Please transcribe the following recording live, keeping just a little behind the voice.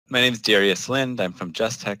My name is Darius Lind. I'm from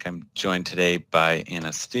Just Tech. I'm joined today by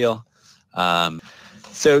Anna Steele.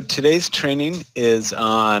 So today's training is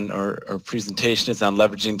on, or presentation is on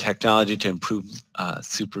leveraging technology to improve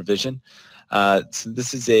supervision. So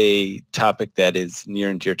this is a topic that is near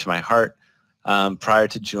and dear to my heart. Prior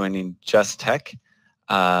to joining Just Tech,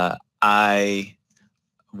 I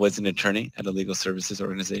was an attorney at a legal services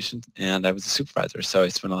organization, and I was a supervisor, so I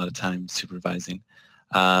spent a lot of time supervising.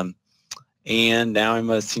 And now I'm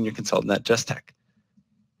a senior consultant at Just Tech.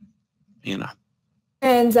 Anna.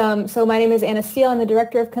 And so my name is Anna Steele. I'm the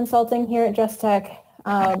Director of Consulting here at Just Tech.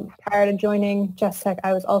 Prior to joining Just Tech,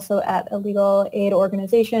 I was also at a legal aid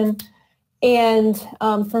organization. And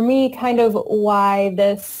for me, kind of why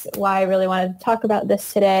I really wanted to talk about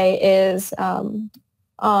this today is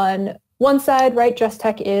on one side, right, Just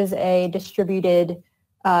Tech is a distributed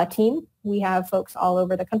team. We have folks all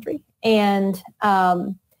over the country. And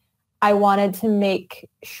I wanted to make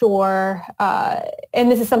sure,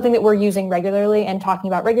 and this is something that we're using regularly and talking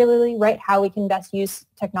about regularly, right, how we can best use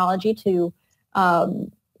technology to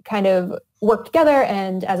kind of work together,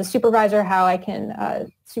 and as a supervisor, how I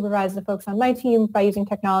can supervise the folks on my team by using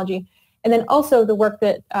technology. And then also the work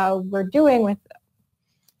that we're doing with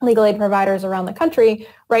legal aid providers around the country,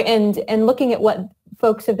 right, and looking at what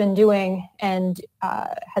folks have been doing and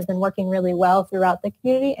has been working really well throughout the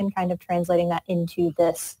community, and kind of translating that into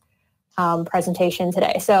this presentation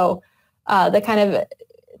today. So the kind of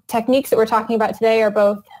techniques that we're talking about today are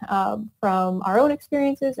both from our own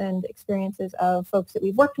experiences and experiences of folks that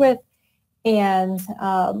we've worked with, and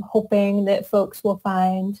hoping that folks will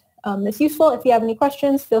find this useful. If you have any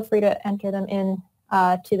questions, feel free to enter them in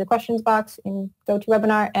to the questions box in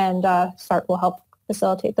GoToWebinar, and SART will help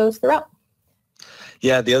facilitate those throughout.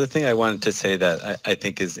 Yeah, the other thing I wanted to say that I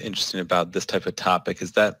think is interesting about this type of topic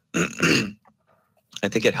is that I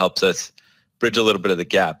think it helps us bridge a little bit of the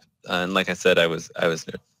gap. And like I said, I was a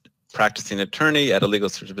practicing attorney at a legal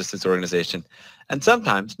services organization. And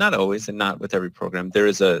sometimes, not always, and not with every program, there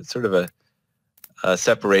is a sort of a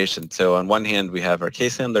separation. So on one hand, we have our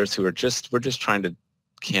case handlers who we're just trying to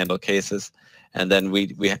handle cases. And then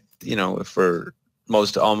we you know, for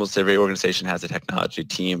almost every organization has a technology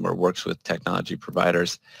team or works with technology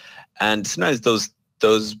providers. And sometimes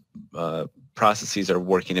those processes are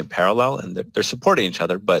working in parallel, and they're supporting each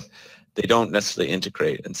other, but they don't necessarily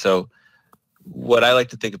integrate. And so what I like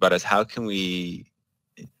to think about is how can we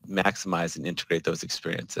maximize and integrate those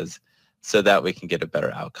experiences so that we can get a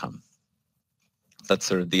better outcome. That's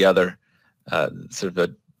sort of the other sort of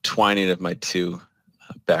a twining of my two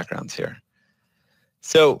backgrounds here.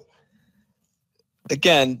 So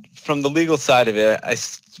again, from the legal side of it, I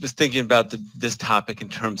was thinking about this topic in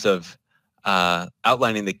terms of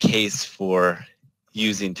outlining the case for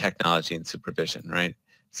using technology in supervision, right?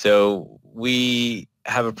 So we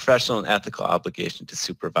have a professional and ethical obligation to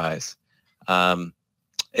supervise.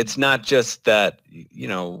 It's not just that, you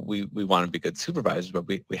know, we want to be good supervisors, but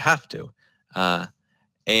we have to.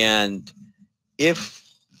 And if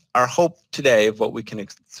our hope today of what we can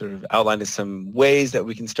sort of outline is some ways that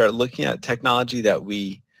we can start looking at technology that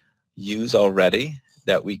we use already,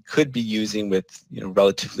 that we could be using with, you know,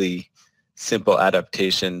 relatively simple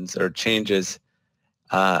adaptations or changes,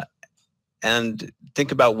 and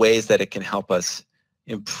think about ways that it can help us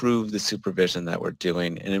improve the supervision that we're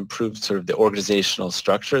doing and improve sort of the organizational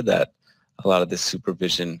structure that a lot of this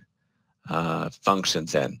supervision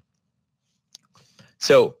functions in.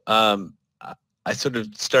 So I sort of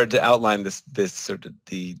started to outline this sort of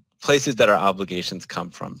the places that our obligations come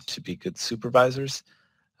from to be good supervisors.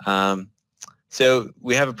 So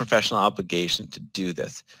we have a professional obligation to do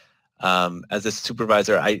this. As a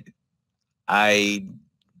supervisor, I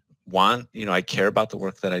want, you know, I care about the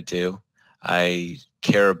work that I do. I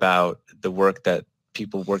care about the work that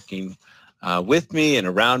people working with me and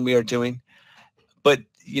around me are doing. But,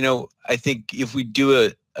 you know, I think if we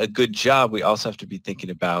do a good job, we also have to be thinking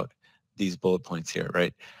about these bullet points here,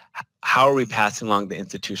 right? How are we passing along the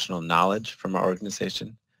institutional knowledge from our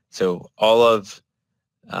organization? So all of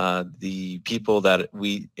the people that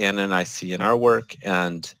Anna and I see in our work,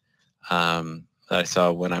 and that I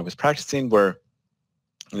saw when I was practicing, were,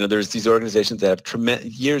 you know, there's these organizations that have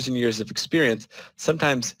tremendous years and years of experience.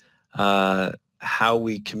 Sometimes how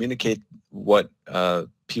we communicate what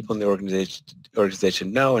people in the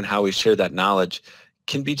organization know and how we share that knowledge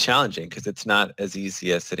can be challenging, because it's not as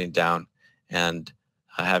easy as sitting down and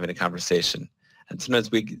having a conversation. And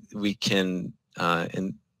sometimes we can,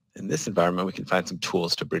 in this environment, we can find some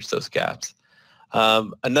tools to bridge those gaps.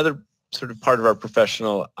 Another sort of part of our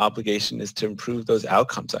professional obligation is to improve those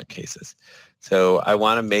outcomes on cases. So I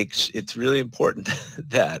want to it's really important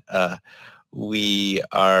that we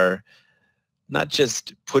are not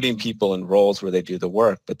just putting people in roles where they do the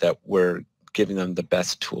work, but that we're giving them the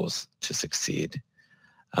best tools to succeed.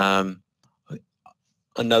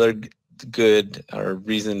 Another good or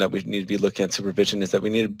reason that we need to be looking at supervision is that we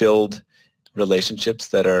need to build relationships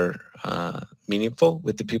that are meaningful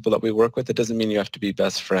with the people that we work with. It doesn't mean you have to be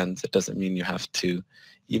best friends. It doesn't mean you have to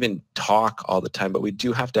even talk all the time, but we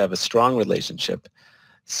do have to have a strong relationship.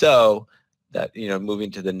 So that,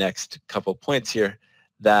 moving to the next couple points here,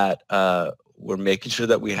 that we're making sure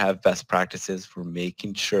that we have best practices. We're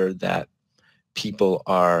making sure that people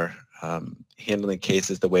are handling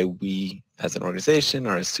cases the way we as an organization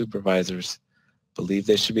or as supervisors believe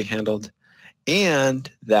they should be handled,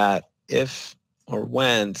 and that if or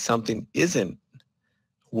when something isn't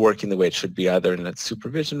working the way it should be, either in a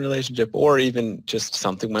supervision relationship or even just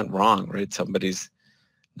something went wrong, right? Somebody's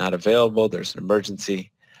not available, there's an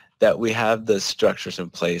emergency, that we have the structures in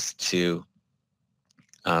place to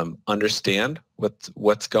understand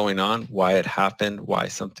what's going on, why it happened, why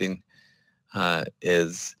something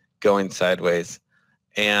is going sideways,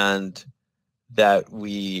 and that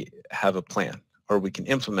we have a plan, or we can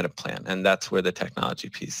implement a plan. And that's where the technology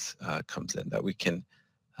piece comes in, that we can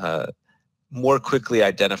more quickly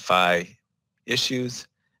identify issues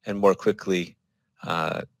and more quickly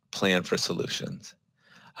plan for solutions.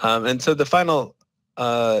 And so the final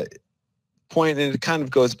point, and it kind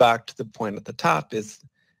of goes back to the point at the top, is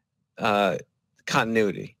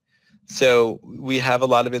continuity. So we have a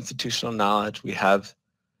lot of institutional knowledge. We have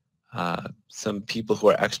some people who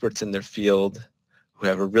are experts in their field, who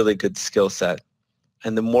have a really good skill set.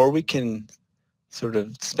 And the more we can sort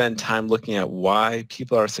of spend time looking at why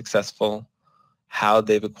people are successful, how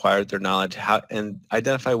they've acquired their knowledge, and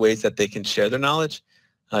identify ways that they can share their knowledge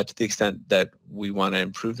to the extent that we want to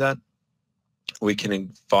improve that, we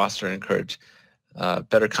can foster and encourage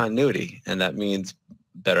better continuity. And that means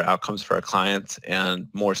better outcomes for our clients and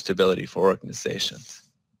more stability for organizations.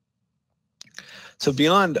 So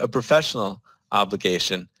beyond a professional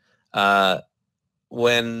obligation,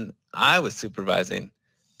 when I was supervising,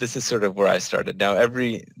 this is sort of where I started. Now,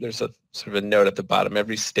 there's a sort of a note at the bottom.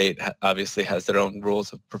 Every state obviously has their own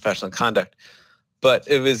rules of professional conduct, but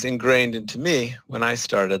it was ingrained into me when I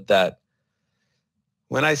started that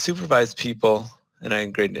when I supervised people, and I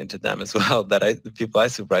ingrained it into them as well, that the people I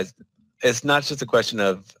supervised, it's not just a question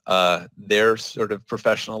of their sort of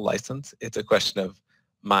professional license. It's a question of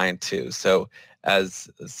mine too. So as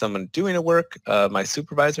someone doing a work, my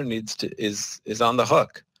supervisor is on the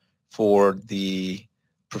hook for the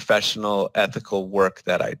professional ethical work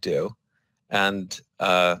that I do. And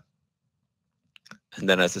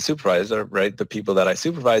then as a supervisor, right, the people that I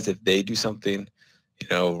supervise, if they do something,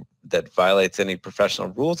 that violates any professional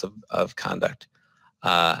rules of conduct,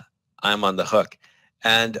 I'm on the hook.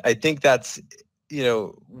 And I think that's,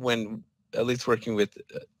 when at least working with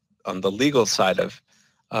on the legal side of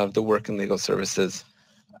the work in legal services,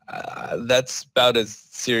 that's about as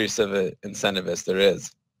serious of an incentive as there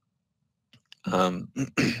is.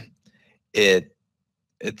 It's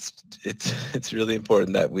really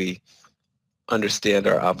important that we understand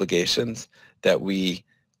our obligations, that we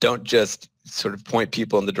don't just sort of point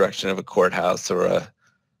people in the direction of a courthouse or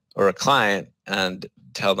a client and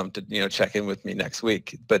tell them to check in with me next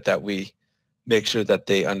week, but that we make sure that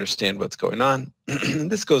they understand what's going on.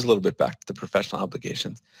 This goes a little bit back to the professional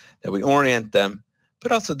obligations, that we orient them,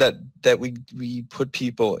 but also that we put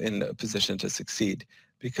people in a position to succeed,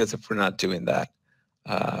 because if we're not doing that,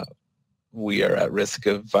 we are at risk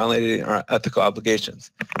of violating our ethical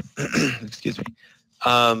obligations. Excuse me.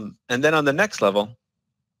 And then on the next level,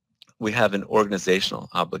 we have an organizational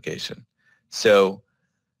obligation. So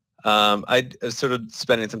I was sort of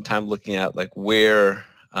spending some time looking at like where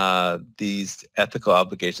these ethical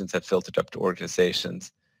obligations have filtered up to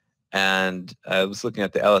organizations. And I was looking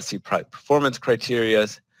at the LSC performance criteria,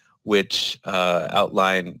 which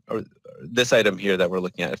outline, or this item here that we're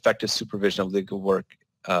looking at, effective supervision of legal work,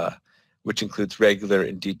 which includes regular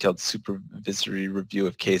and detailed supervisory review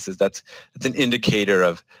of cases. That's an indicator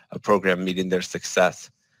of a program meeting their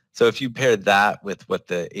success. So if you pair that with what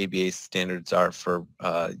the ABA standards are for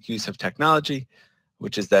use of technology,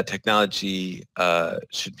 which is that technology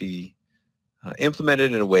should be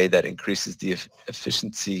implemented in a way that increases the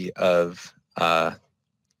efficiency of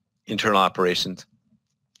internal operations.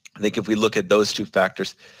 I think if we look at those two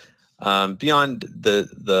factors, beyond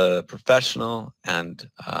the professional and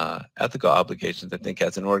ethical obligations, I think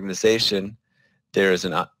as an organization, there is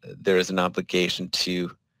an obligation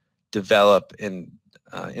to develop and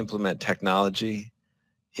implement technology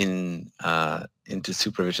into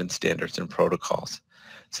supervision standards and protocols.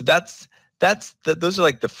 So that's those are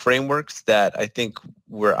like the frameworks that I think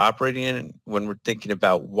we're operating in when we're thinking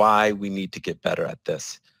about why we need to get better at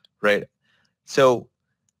this, right? So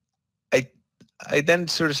I then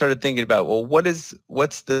sort of started thinking about, well,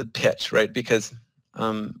 what's the pitch, right? Because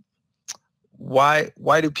why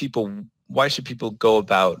should people go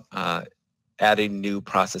about adding new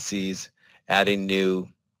processes, adding new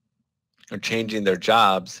or changing their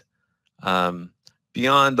jobs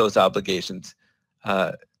beyond those obligations?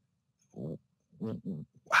 How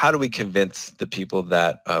do we convince the people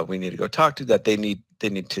that we need to go talk to that they need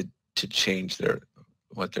to change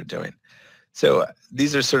what they're doing? So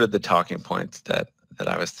these are sort of the talking points that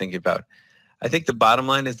I was thinking about. I think the bottom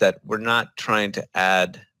line is that we're not trying to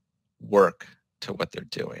add work to what they're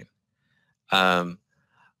doing. A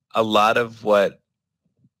lot of what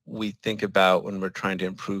we think about when we're trying to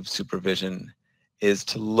improve supervision is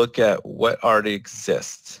to look at what already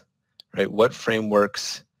exists, right? What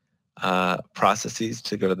frameworks, processes,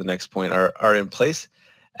 to go to the next point, are in place.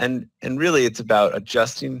 And really it's about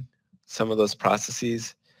adjusting some of those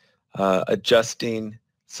processes, adjusting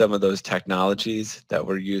some of those technologies that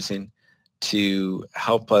we're using to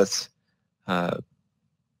help us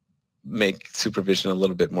make supervision a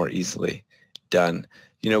little bit more easily done.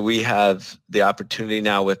 We have the opportunity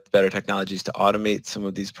now with better technologies to automate some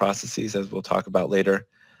of these processes, as we'll talk about later,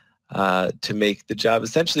 to make the job,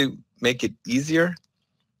 essentially make it easier.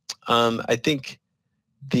 I think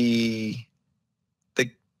the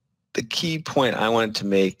key point I wanted to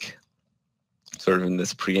make sort of in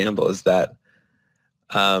this preamble is that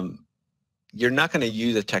you're not going to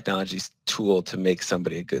use a technology tool to make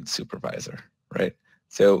somebody a good supervisor, right?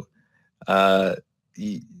 So that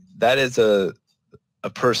is a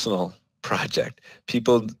personal project.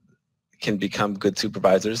 People can become good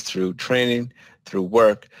supervisors through training, through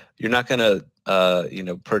work. You're not going to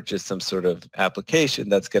purchase some sort of application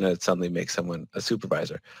that's going to suddenly make someone a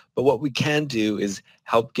supervisor. But what we can do is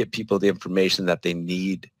help get people the information that they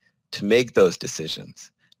need to make those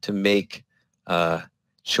decisions, to make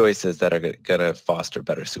choices that are going to foster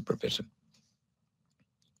better supervision.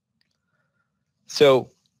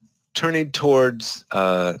 So turning towards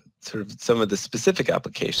sort of some of the specific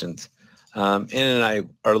applications, Anna and I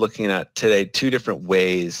are looking at today 2 different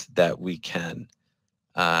ways that we can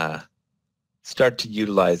start to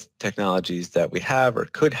utilize technologies that we have or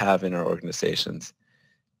could have in our organizations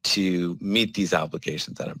to meet these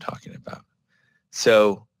obligations that I'm talking about.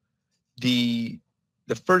 So the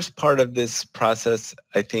first part of this process,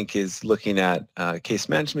 I think, is looking at case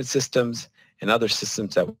management systems and other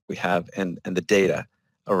systems that we have and the data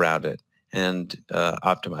around it and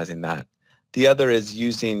optimizing that. The other is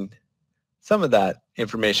using some of that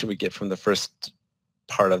information we get from the first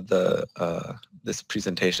part of this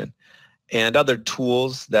presentation and other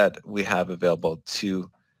tools that we have available to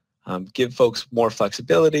give folks more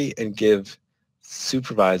flexibility and give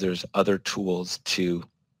supervisors other tools to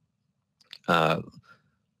I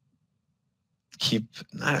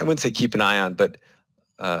wouldn't say keep an eye on, but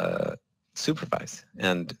supervise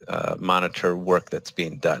and monitor work that's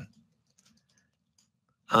being done.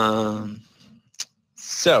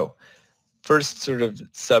 So first sort of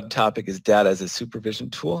subtopic is data as a supervision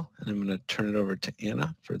tool, and I'm going to turn it over to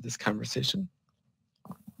Anna for this conversation.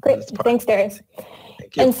 Great. Thanks, Darius.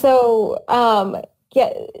 Thank you. And so,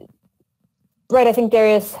 yeah, right, I think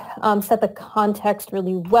Darius set the context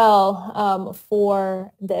really well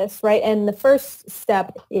for this, right? And the first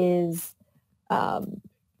step is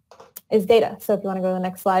data. So if you want to go to the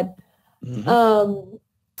next slide. Mm-hmm.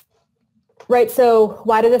 Right, so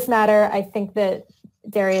why does this matter? I think that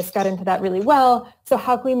Darius got into that really well. So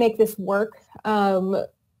how can we make this work?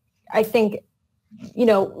 I think,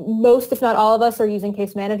 most, if not all of us are using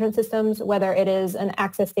case management systems, whether it is an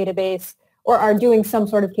Access database or are doing some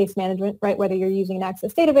sort of case management, right? Whether you're using an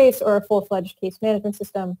Access database or a full-fledged case management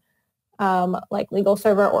system like Legal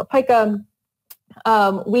Server or PICA,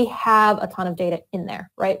 we have a ton of data in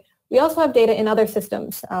there, right? We also have data in other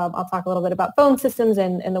systems. I'll talk a little bit about phone systems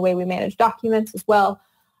and the way we manage documents as well.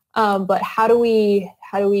 But we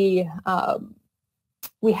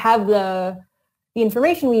have the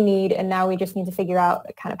information we need, and now we just need to figure out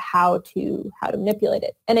kind of how to manipulate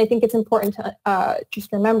it. And I think it's important to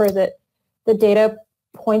just remember that the data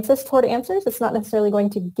points us toward answers. It's not necessarily going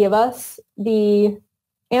to give us the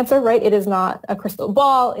answer, right? It is not a crystal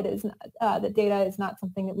ball. It is not, the data is not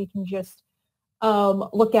something that we can just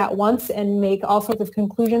look at once and make all sorts of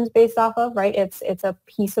conclusions based off of, right? It's a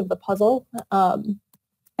piece of the puzzle and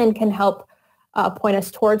can help point us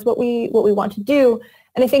towards what we want to do.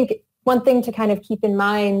 And I think one thing to kind of keep in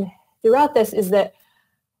mind throughout this is that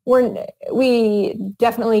we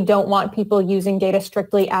definitely don't want people using data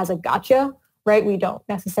strictly as a gotcha, right? We don't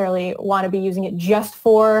necessarily want to be using it just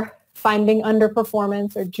for finding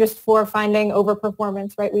underperformance or just for finding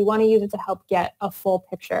overperformance, right? We want to use it to help get a full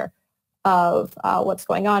picture of what's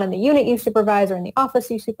going on in the unit you supervise or in the office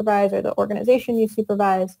you supervise or the organization you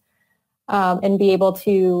supervise, and be able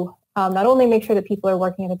to not only make sure that people are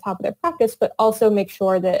working at the top of their practice, but also make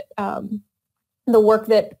sure that the work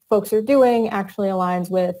that folks are doing actually aligns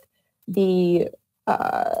with the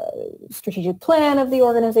strategic plan of the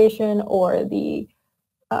organization or the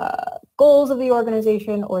goals of the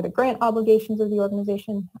organization or the grant obligations of the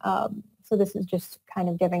organization. So this is just kind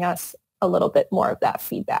of giving us a little bit more of that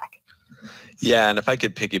feedback. Yeah, and if I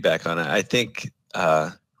could piggyback on it, I think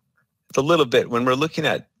it's a little bit, when we're looking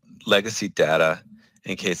at legacy data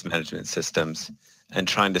and case management systems and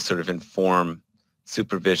trying to sort of inform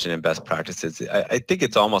supervision and best practices, I think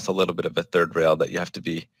it's almost a little bit of a third rail that you have to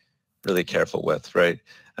be really careful with, right?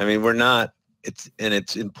 I mean,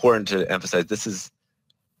 it's important to emphasize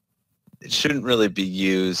it shouldn't really be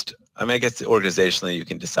used. I mean, I guess organizationally you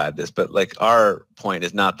can decide this, but like our point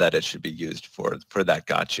is not that it should be used for that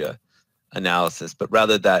gotcha analysis, but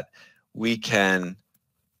rather that we can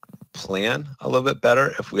plan a little bit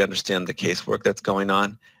better if we understand the casework that's going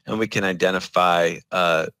on, and we can identify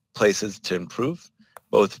places to improve,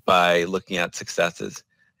 both by looking at successes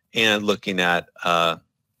and looking at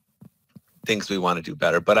things we want to do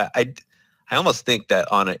better. But I almost think that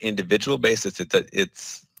on an individual basis,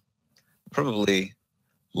 it's probably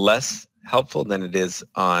less helpful than it is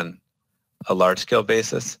on a large-scale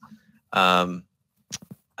basis.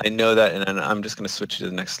 I know that, and I'm just going to switch to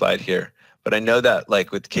the next slide here, but I know that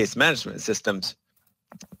like with case management systems,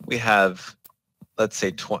 we have, let's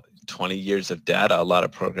say, 20 years of data. A lot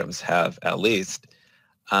of programs have at least.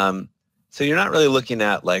 So you're not really looking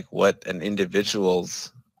at like what an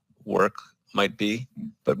individual's work might be,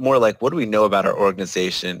 but more like what do we know about our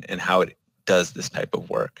organization and how it does this type of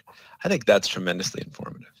work. I think that's tremendously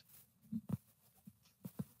informative.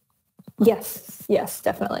 Yes,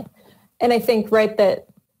 definitely. And I think, right, that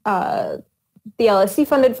the LSC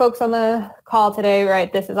funded folks on the call today,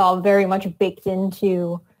 right, this is all very much baked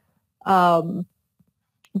into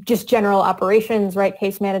just general operations, right?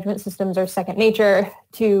 Case management systems are second nature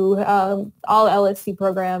to all LSC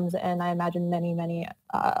programs, and I imagine many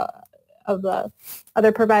of the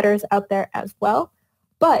other providers out there as well.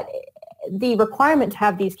 But the requirement to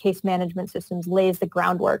have these case management systems lays the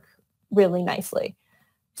groundwork really nicely.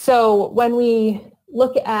 So when we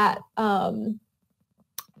look at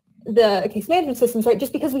the case management systems, right,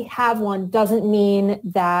 just because we have one doesn't mean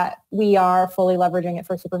that we are fully leveraging it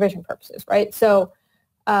for supervision purposes, right? So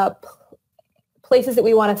places that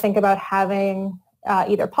we want to think about having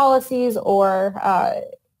either policies or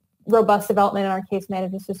robust development in our case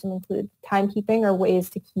management system include timekeeping or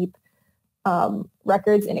ways to keep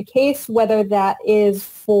records in a case, whether that is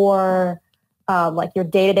for like your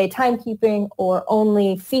day-to-day timekeeping or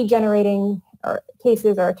only fee generating or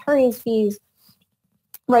cases or attorney's fees,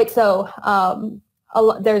 right? So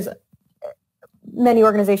there's many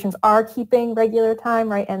organizations are keeping regular time,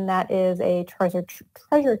 right? And that is a treasure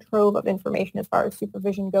trove of information as far as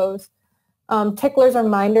supervision goes. Ticklers or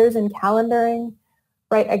minders and calendaring,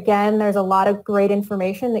 right? Again, there's a lot of great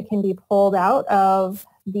information that can be pulled out of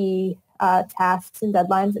the tasks and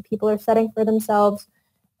deadlines that people are setting for themselves.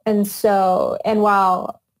 And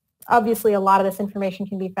while obviously a lot of this information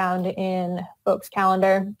can be found in folks'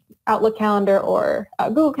 calendar, Outlook calendar, or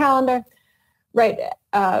Google Calendar, right?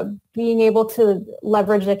 Being able to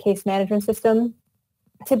leverage the case management system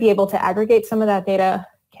to be able to aggregate some of that data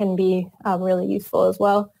can be really useful as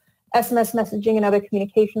well. SMS messaging and other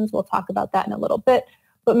communications, we'll talk about that in a little bit,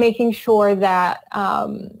 but making sure that,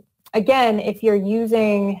 again, if you're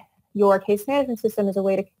using your case management system as a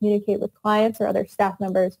way to communicate with clients or other staff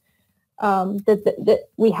members, that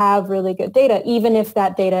we have really good data, even if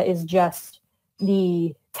that data is just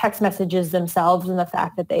the text messages themselves and the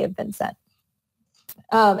fact that they have been sent.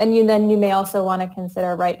 And you may also want to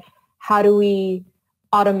consider, right, how do we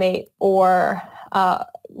automate or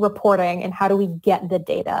reporting, and how do we get the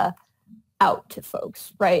data out to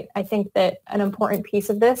folks, right? I think that an important piece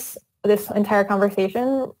of this entire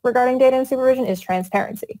conversation regarding data and supervision is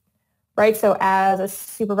transparency, right? So as a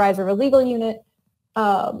supervisor of a legal unit,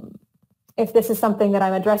 if this is something that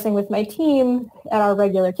I'm addressing with my team at our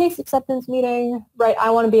regular case acceptance meeting, right, I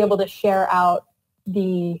want to be able to share out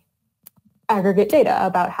the aggregate data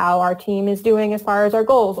about how our team is doing as far as our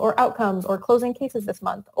goals or outcomes or closing cases this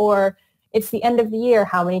month, or it's the end of the year,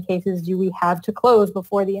 how many cases do we have to close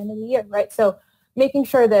before the end of the year, right? So making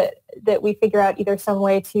sure that we figure out either some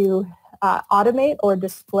way to automate or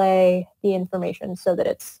display the information so that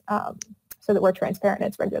it's so that we're transparent and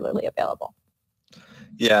it's regularly available.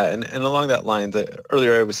 Yeah, and along that line,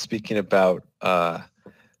 earlier I was speaking about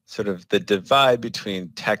sort of the divide between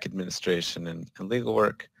tech administration and legal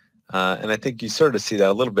work. And I think you sort of see that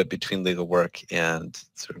a little bit between legal work and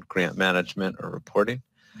sort of grant management or reporting.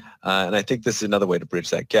 And I think this is another way to bridge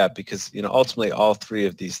that gap because, ultimately all three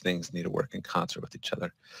of these things need to work in concert with each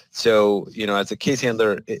other. So, as a case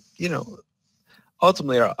handler,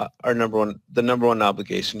 ultimately the number one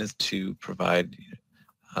obligation is to provide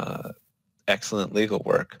excellent legal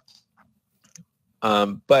work.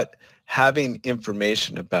 But having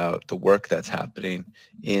information about the work that's happening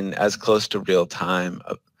in as close to real time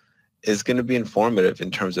is going to be informative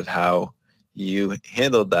in terms of how you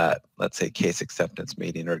handled that, let's say, case acceptance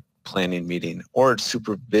meeting or planning meeting or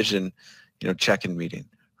supervision, check-in meeting,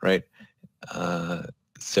 right?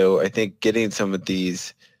 So I think getting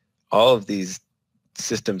all of these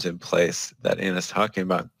systems in place that Anna's talking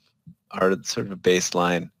about are sort of a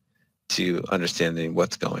baseline to understanding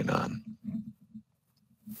what's going on.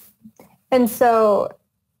 And so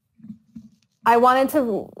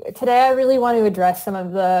today I really want to address some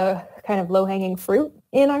of the kind of low-hanging fruit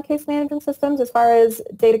in our case management systems as far as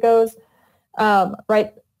data goes,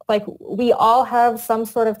 right? Like we all have some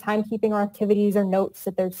sort of timekeeping or activities or notes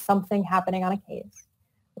that there's something happening on a case,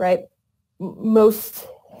 right? Most,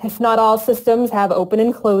 if not all systems have open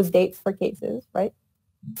and close dates for cases, right?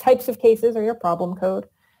 Types of cases are your problem code.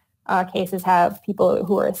 Cases have people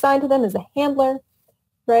who are assigned to them as a handler,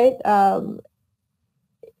 right?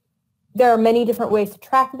 There are many different ways to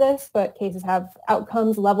track this, but cases have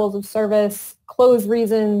outcomes, levels of service, close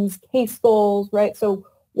reasons, case goals, right? So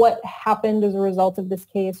what happened as a result of this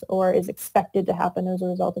case or is expected to happen as a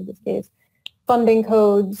result of this case? Funding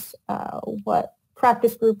codes, what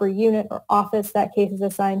practice group or unit or office that case is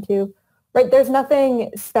assigned to, right? There's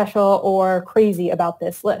nothing special or crazy about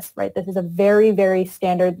this list, right? This is a very, very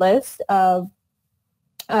standard list of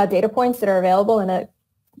data points that are available in a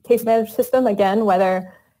case management system, again,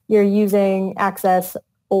 whether you're using Access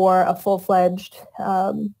or a full-fledged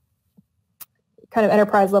kind of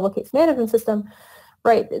enterprise-level case management system,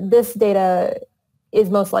 right? This data is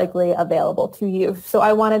most likely available to you. So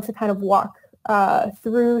I wanted to kind of walk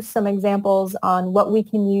through some examples on what we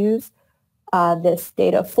can use this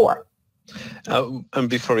data for. And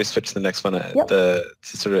before we switch to the next one, Yep. To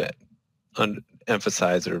sort of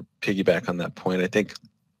emphasize or piggyback on that point, I think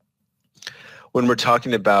when we're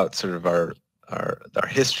talking about sort of our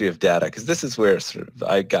history of data, because this is where sort of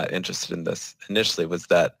I got interested in this initially, was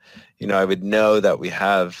that, I would know that we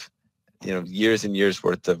have, years and years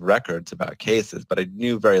worth of records about cases, but I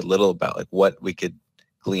knew very little about like what we could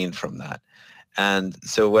glean from that. And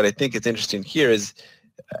so what I think is interesting here is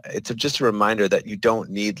it's just a reminder that you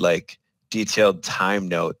don't need like detailed time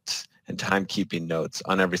notes and timekeeping notes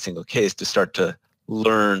on every single case to start to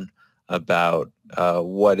learn about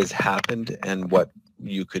what has happened and what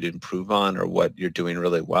you could improve on or what you're doing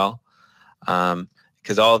really well.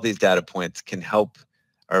 Because all of these data points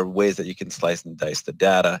are ways that you can slice and dice the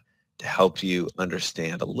data to help you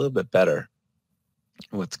understand a little bit better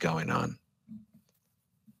what's going on.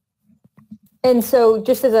 And so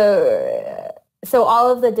so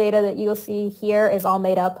all of the data that you'll see here is all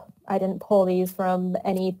made up. I didn't pull these from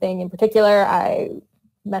anything in particular. I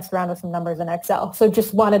messed around with some numbers in Excel. So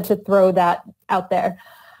just wanted to throw that out there.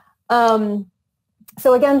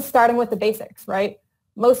 So again, starting with the basics, right?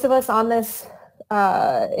 Most of us on this,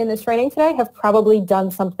 in this training today have probably done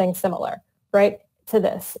something similar, right, to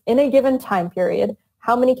this. In a given time period,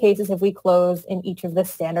 how many cases have we closed in each of the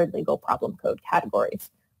standard legal problem code categories,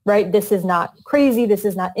 right? This is not crazy. This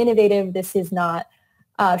is not innovative. This is not,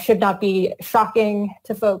 should not be shocking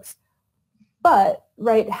to folks. But,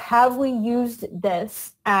 right, have we used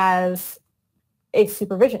this as a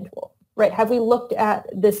supervision tool? Right? Have we looked at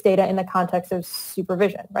this data in the context of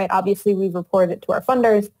supervision? Right? Obviously, we've reported it to our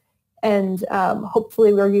funders, and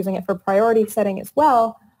hopefully, we're using it for priority setting as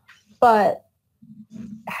well. But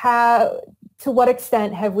to what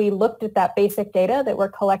extent have we looked at that basic data that we're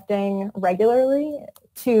collecting regularly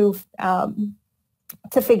to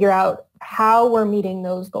figure out how we're meeting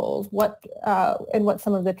those goals, and what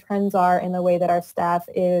some of the trends are in the way that our staff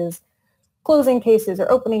is closing cases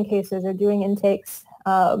or opening cases or doing intakes?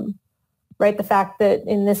 Right, the fact that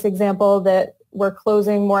in this example that we're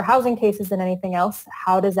closing more housing cases than anything else,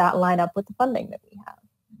 how does that line up with the funding that we have?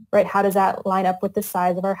 Right, how does that line up with the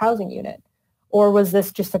size of our housing unit? Or was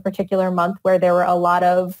this just a particular month where there were a lot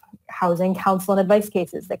of housing counsel and advice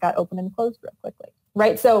cases that got opened and closed real quickly?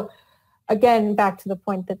 Right, so again, back to the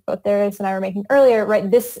point that both Darius and I were making earlier, right,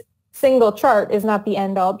 this single chart is not the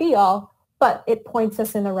end-all be-all. but it points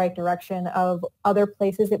us in the right direction of other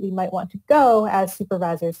places that we might want to go as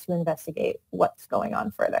supervisors to investigate what's going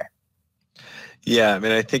on further. Yeah, I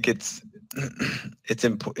mean, I think it's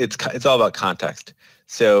all about context.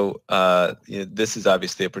 So this is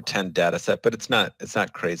obviously a pretend data set, but it's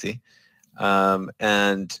not crazy.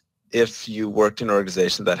 And if you worked in an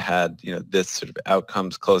organization that had this sort of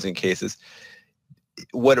outcomes closing cases,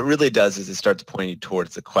 what it really does is it starts pointing you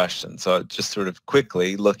towards the question. So just sort of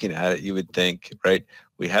quickly looking at it, you would think, right,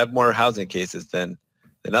 we have more housing cases than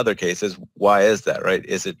other cases. Why is that, right?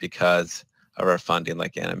 Is it because of our funding,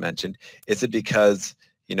 like Anna mentioned? Is it because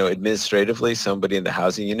administratively somebody in the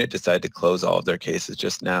housing unit decided to close all of their cases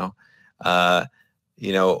just now?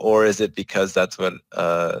 Or is it because that's what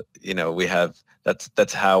we have?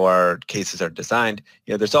 That's how our cases are designed.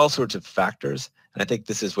 There's all sorts of factors, and I think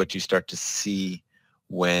this is what you start to see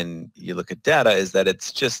when you look at data, is that it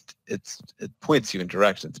points you in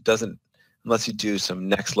directions. It doesn't, unless you do some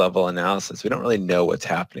next level analysis, we don't really know what's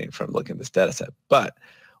happening from looking at this data set, but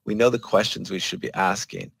we know the questions we should be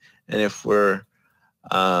asking. And if we're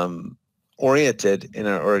oriented in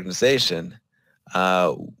our organization,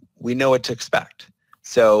 we know what to expect.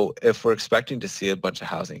 So if we're expecting to see a bunch of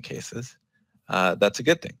housing cases, that's a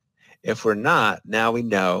good thing. If we're not, now we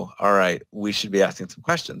know, all right, we should be asking some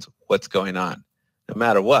questions. What's going on? No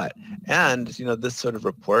matter what. And, this sort of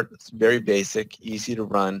report, it's very basic, easy to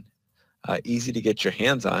run, easy to get your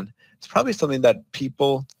hands on. It's probably something that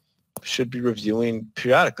people should be reviewing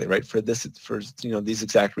periodically, right? For these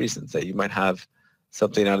exact reasons, that you might have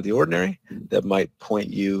something out of the ordinary that might point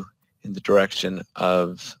you in the direction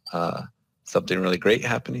of something really great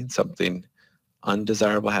happening, something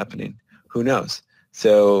undesirable happening. Who knows?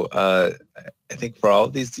 So I think for all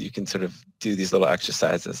of these, you can sort of do these little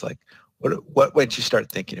exercises like, what might you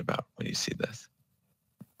start thinking about when you see this?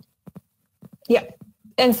 Yeah.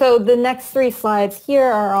 And so the next 3 slides here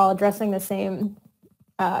are all addressing the same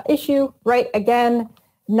issue, right? Again,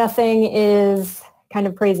 nothing is kind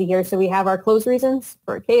of crazy here. So we have our close reasons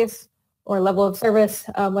for a case or level of service,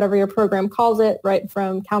 whatever your program calls it, right?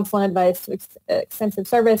 From counsel and advice to extensive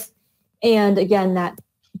service. And again, that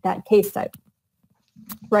case type,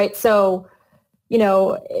 right? So,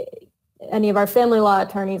 any of our family law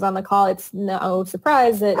attorneys on the call, it's no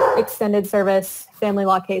surprise that extended service family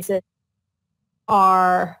law cases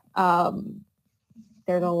are,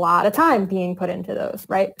 there's a lot of time being put into those,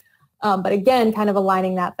 right? But again, kind of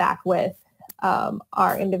aligning that back with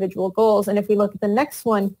our individual goals. And if we look at the next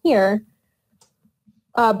one here,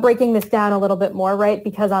 breaking this down a little bit more, right?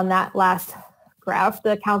 Because on that last graph,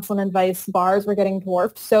 the counsel and advice bars were getting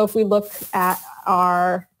dwarfed. So if we look at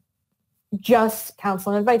our just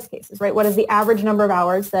counsel and advice cases, right? What is the average number of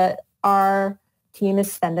hours that our team is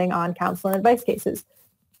spending on counsel and advice cases?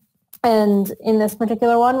 And in this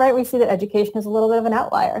particular one, right, we see that education is a little bit of an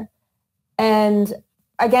outlier. And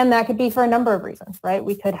again, that could be for a number of reasons, right?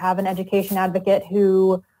 We could have an education advocate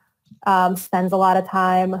who spends a lot of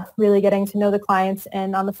time really getting to know the clients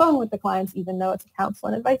and on the phone with the clients, even though it's a counsel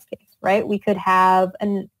and advice case, right? We could have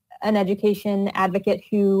an education advocate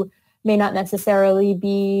who may not necessarily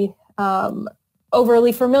be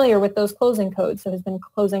overly familiar with those closing codes, so has been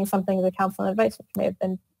closing something as a counsel and advice, which may have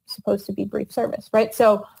been supposed to be brief service, right?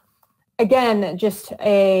 So again, just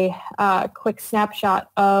a quick snapshot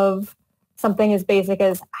of something as basic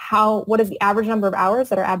as what is the average number of hours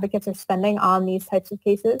that our advocates are spending on these types of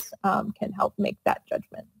cases can help make that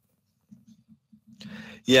judgment.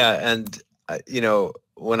 Yeah, and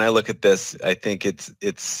when I look at this, I think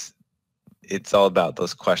it's all about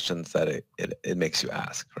those questions that it makes you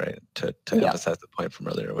ask, right? To emphasize the point from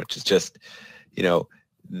earlier, which is just, again,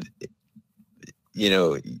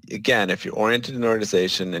 if you're oriented in an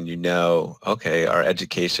organization and okay, our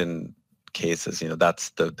education cases,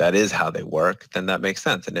 that is how they work, then that makes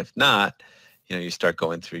sense. And if not, you start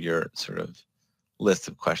going through your sort of list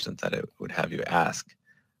of questions that it would have you ask.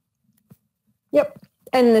 Yep,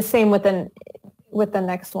 and the same with the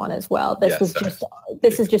next one as well. This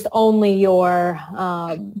is just only your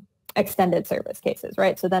extended service cases,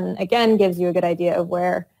 right? So then again, gives you a good idea of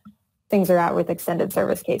where things are at with extended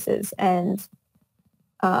service cases, and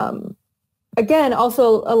again,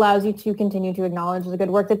 also allows you to continue to acknowledge the good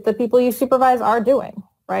work that the people you supervise are doing,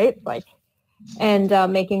 right? And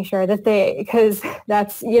making sure that because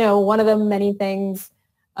that's, one of the many things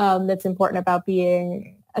that's important about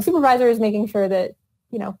being a supervisor is making sure that,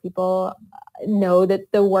 people know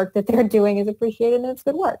that the work that they're doing is appreciated and it's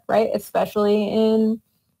good work, right? Especially in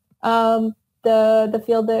the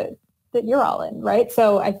field that you're all in, right?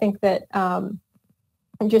 So I think that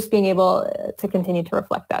just being able to continue to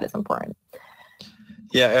reflect that is important.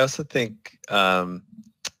 Yeah, I also think,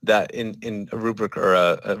 that in a rubric or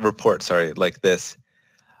a report, sorry, like this,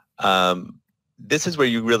 this is where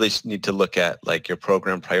you really need to look at like your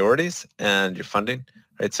program priorities and your funding,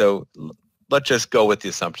 right? So let's just go with the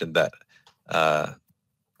assumption that I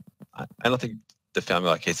don't think the family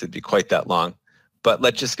law case would be quite that long, but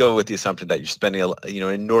let's just go with the assumption that you're spending an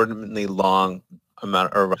inordinately long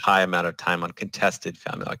amount or a high amount of time on contested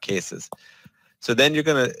family law cases. So then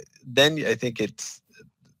I think it's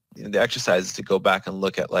the exercise is to go back and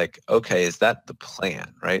look at like, okay, is that the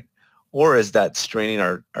plan, right? Or is that straining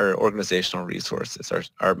our organizational resources,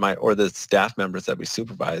 or the staff members that we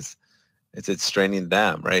supervise? Is it straining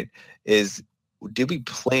them, right? Did we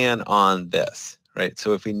plan on this, right?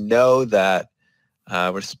 So if we know that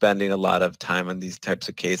we're spending a lot of time on these types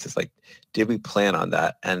of cases, like, did we plan on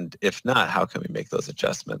that? And if not, how can we make those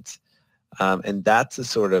adjustments? And that's the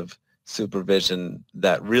sort of supervision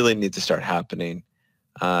that really needs to start happening.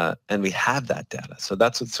 And we have that data. So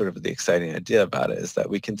that's what's sort of the exciting idea about it, is that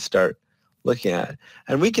we can start looking at it.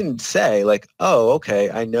 And we can say like, oh, okay,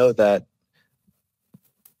 I know that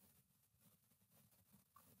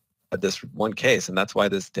this one case, and that's why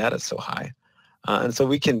this data is so high. And so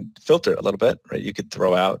we can filter it a little bit, right? You could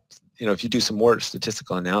throw out, if you do some more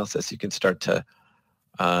statistical analysis, you can start to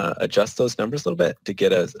adjust those numbers a little bit to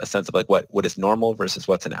get a sense of like what is normal versus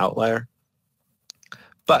what's an outlier.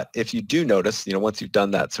 But if you do notice, once you've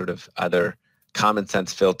done that sort of either common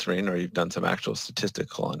sense filtering or you've done some actual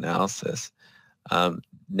statistical analysis,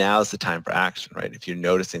 now's the time for action, right? If you're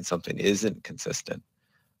noticing something isn't consistent,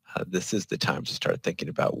 this is the time to start thinking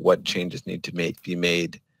about what changes need to be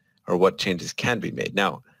made, or what changes can be made.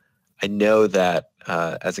 Now, I know that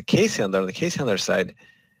as a case handler, on the case handler side,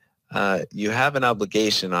 you have an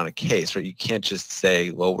obligation on a case, right? You can't just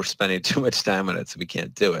say, well, we're spending too much time on it, so we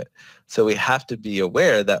can't do it. So we have to be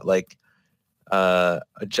aware that like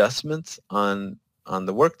adjustments on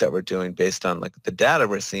the work that we're doing based on like the data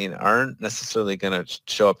we're seeing aren't necessarily going to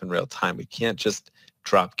show up in real time. We can't just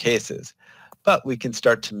drop cases, but we can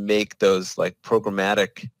start to make those like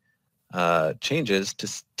programmatic changes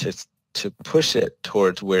to push it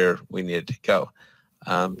towards where we need it to go.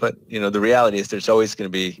 But the reality is there's always going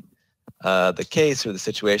to be the case or the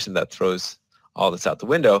situation that throws all this out the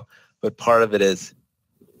window, but part of it is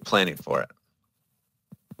planning for it.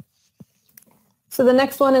 So the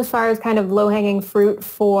next one, as far as kind of low-hanging fruit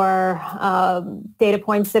for data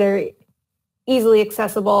points that are easily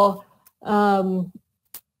accessible,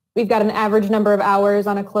 we've got an average number of hours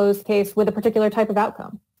on a closed case with a particular type of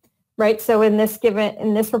outcome, right? So in this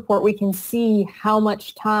report, we can see how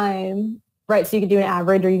much time, right? So you could do an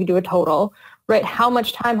average or you could do a total, right? How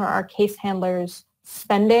much time are our case handlers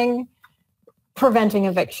spending preventing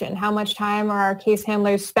eviction? How much time are our case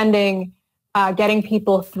handlers spending getting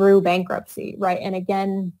people through bankruptcy, right? And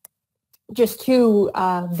again, just two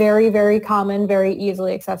very, very common, very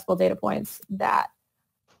easily accessible data points that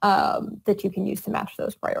that you can use to match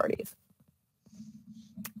those priorities.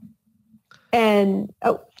 And,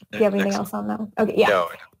 do you have anything else on that one? Okay, yeah. No.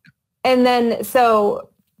 And then, so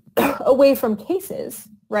away from cases,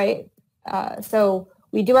 right? So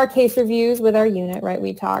we do our case reviews with our unit, right?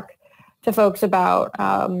 We talk to folks about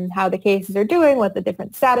how the cases are doing, what the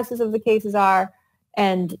different statuses of the cases are,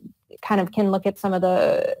 and kind of can look at some of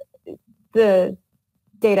the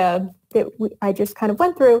data that I just kind of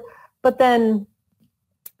went through. But then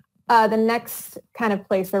the next kind of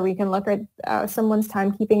place where we can look at someone's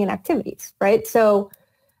timekeeping and activities, right? So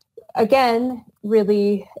again,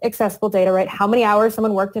 really accessible data, right? How many hours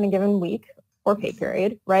someone worked in a given week or pay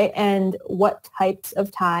period, right? And what types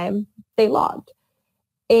of time they logged.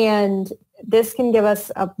 And this can give us,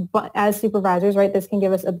 as supervisors, right, this can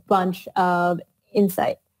give us a bunch of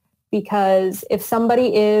insight, because if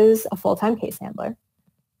somebody is a full-time case handler,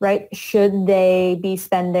 right, should they be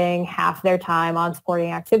spending half their time on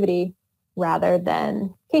supporting activity rather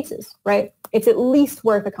than cases, right? It's at least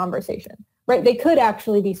worth a conversation, right? They could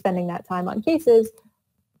actually be spending that time on cases,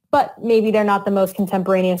 but maybe they're not the most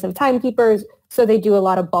contemporaneous of timekeepers, so they do a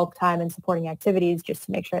lot of bulk time in supporting activities just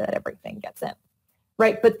to make sure that everything gets in.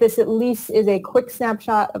 Right, but this at least is a quick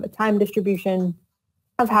snapshot of a time distribution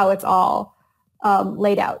of how it's all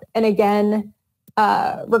laid out. And again,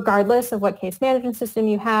 regardless of what case management system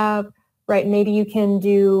you have, right, maybe you can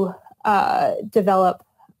develop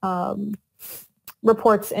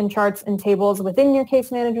reports and charts and tables within your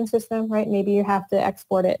case management system, right? Maybe you have to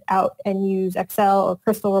export it out and use Excel or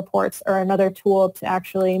Crystal reports or another tool to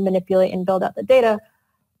actually manipulate and build out the data.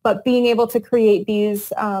 But being able to create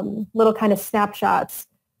these little kind of snapshots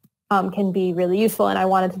can be really useful. And I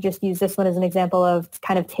wanted to just use this one as an example of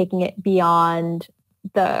kind of taking it beyond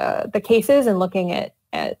the cases and looking at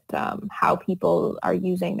at how people are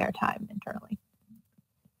using their time internally.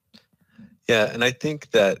 Yeah, and I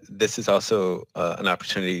think that this is also an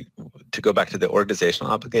opportunity to go back to the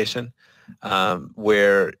organizational obligation,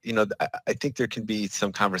 where, you know, I think there can be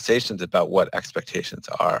some conversations about what expectations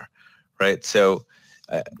are, right? So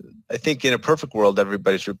I think in a perfect world,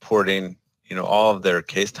 everybody's reporting, you know, all of their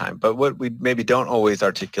case time, but what we maybe don't always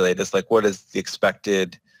articulate is like, what is the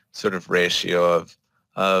expected sort of ratio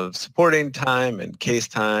of supporting time and case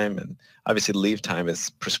time, and obviously leave time is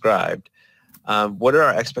prescribed. What are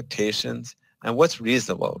our expectations and what's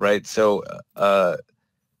reasonable, right? So I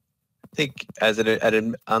think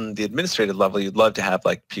on the administrative level, you'd love to have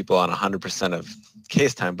like people on 100% of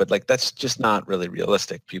case time, but like that's just not really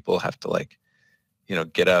realistic. People have to like, you know,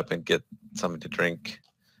 get up and get something to drink,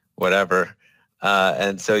 whatever.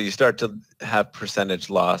 And so you start to have percentage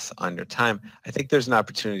loss on your time. I think there's an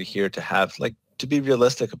opportunity here to have like, to be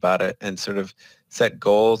realistic about it and sort of set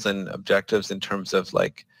goals and objectives in terms of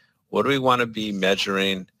like, what do we want to be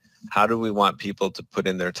measuring? How do we want people to put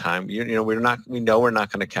in their time? You know, we know we're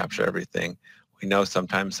not going to capture everything. We know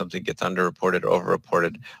sometimes something gets underreported or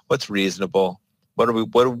overreported. What's reasonable? What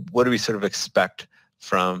do we sort of expect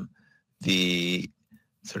from the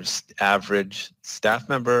sort of average staff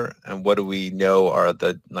member, and what do we know are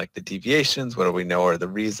the deviations? What do we know are the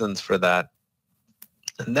reasons for that?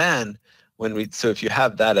 And then so if you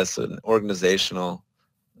have that as an organizational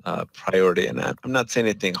priority, and I'm not saying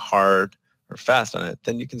anything hard or fast on it,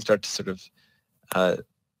 then you can start to sort of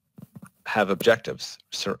have objectives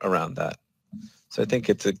around that. So I think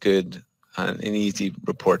it's a good, an easy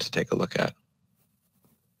report to take a look at.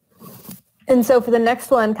 And so for the next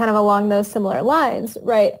one, kind of along those similar lines,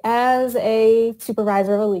 right, as a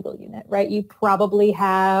supervisor of a legal unit, right, you probably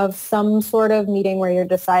have some sort of meeting where you're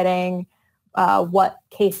deciding what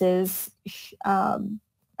cases are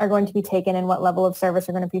going to be taken and what level of service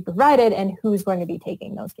are going to be provided and who's going to be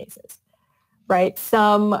taking those cases, right?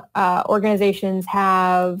 Some organizations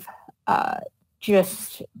have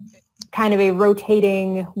just kind of a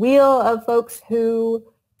rotating wheel of folks who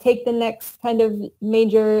take the next kind of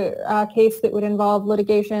major case that would involve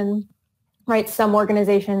litigation, right? Some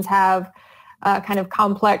organizations have kind of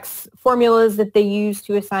complex formulas that they use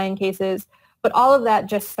to assign cases, but all of that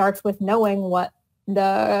just starts with knowing what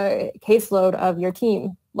the caseload of your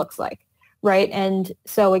team looks like, right? And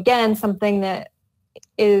so again, something that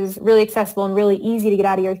is really accessible and really easy to get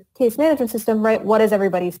out of your case management system, right? What does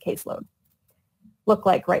everybody's caseload look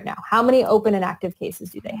like right now? How many open and active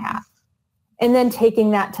cases do they have? And then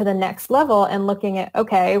taking that to the next level and looking at,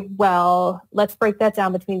 okay, well, let's break that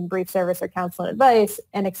down between brief service or counsel and advice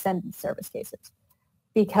and extended service cases,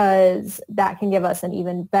 because that can give us an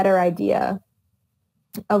even better idea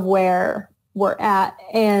of where we're at.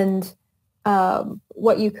 And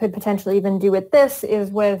what you could potentially even do with this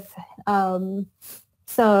is with some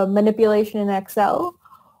manipulation in Excel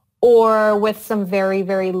or with some very,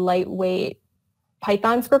 very lightweight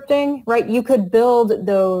Python scripting, right? You could build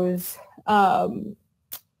those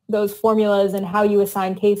formulas and how you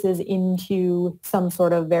assign cases into some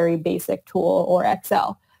sort of very basic tool or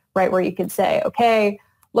Excel, right? Where you could say, okay,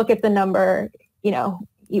 look at the number, you know,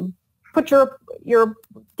 you put your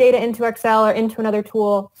data into Excel or into another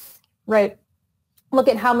tool, right? Look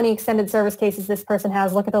at how many extended service cases this person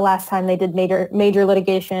has. Look at the last time they did major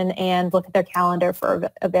litigation, and look at their calendar for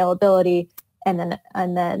availability, and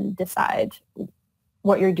then decide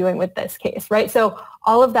what you're doing with this case, right? So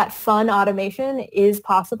all of that fun automation is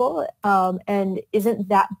possible and isn't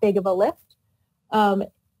that big of a lift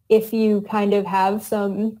if you kind of have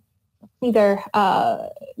some either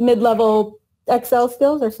mid-level Excel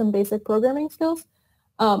skills or some basic programming skills.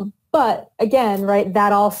 But again, right,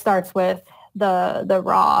 that all starts with the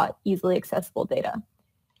raw, easily accessible data.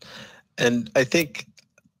 And I think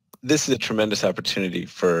this is a tremendous opportunity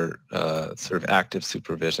for sort of active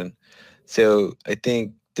supervision. So I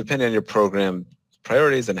think depending on your program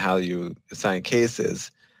priorities and how you assign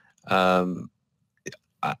cases, I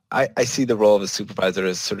see the role of a supervisor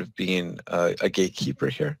as sort of being a gatekeeper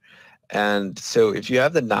here. And so if you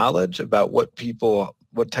have the knowledge about what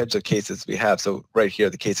types of cases we have, so right here,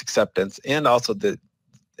 the case acceptance, and also the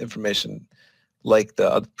information like the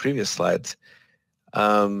other previous slides,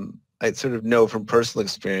 I sort of know from personal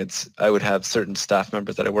experience, I would have certain staff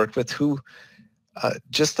members that I worked with who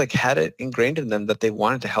just like had it ingrained in them that they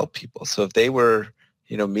wanted to help people. So if they were,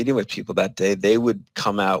 you know, meeting with people that day, they would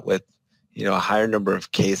come out with, you know, a higher number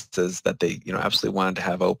of cases that they, you know, absolutely wanted to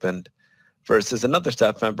have opened, versus another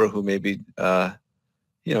staff member who maybe,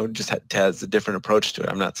 you know, just has a different approach to it.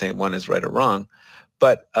 I'm not saying one is right or wrong,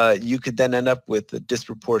 But you could then end up with a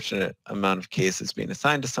disproportionate amount of cases being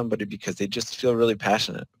assigned to somebody because they just feel really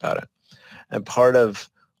passionate about it. And part of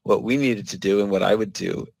what we needed to do and what I would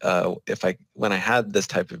do when I had this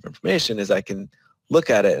type of information is I can look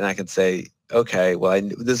at it and I can say, okay, well,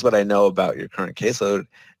 this is what I know about your current caseload.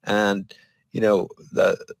 And,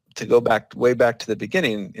 to go way back to the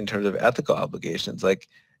beginning in terms of ethical obligations, like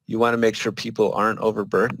you want to make sure people aren't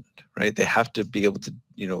overburdened, right? They have to be able to,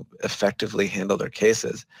 effectively handle their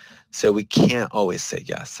cases. So we can't always say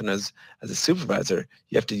yes. And as a supervisor,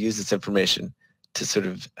 you have to use this information to sort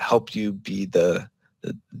of help you be the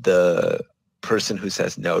person who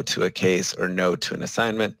says no to a case or no to an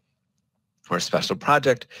assignment or a special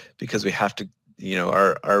project, because we have to,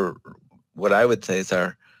 our what I would say is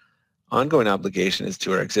our ongoing obligation is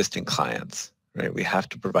to our existing clients, right? We have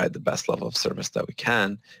to provide the best level of service that we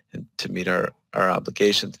can and to meet our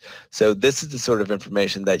obligations. So this is the sort of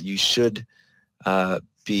information that you should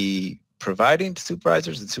be providing to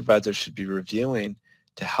supervisors, and supervisors should be reviewing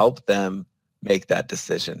to help them make that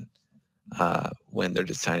decision when they're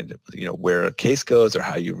deciding, where a case goes or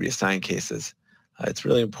how you reassign cases. It's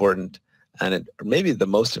really important, and maybe the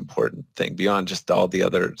most important thing beyond just all the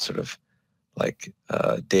other sort of like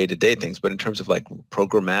day-to-day things, but in terms of like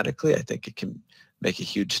programmatically, I think it can make a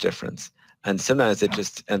huge difference. And sometimes it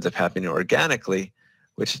just ends up happening organically,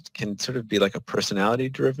 which can sort of be like a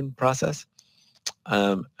personality-driven process,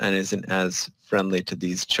 and isn't as friendly to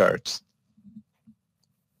these charts.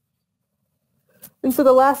 And so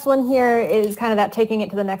the last one here is kind of that taking it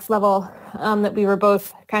to the next level that we were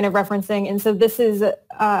both kind of referencing. And so this is a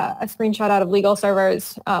screenshot out of Legal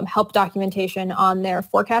Server's help documentation on their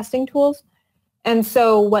forecasting tools. And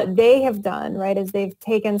so what they have done, right, is they've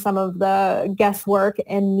taken some of the guesswork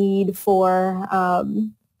and need for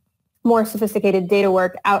more sophisticated data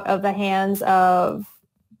work out of the hands of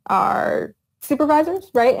our supervisors,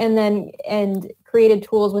 right, and created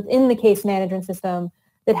tools within the case management system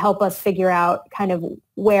that help us figure out kind of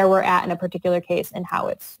where we're at in a particular case and how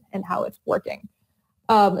it's working.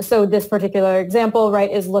 So this particular example, right,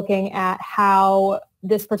 is looking at how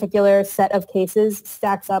this particular set of cases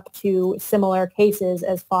stacks up to similar cases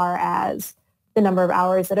as far as the number of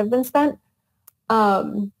hours that have been spent.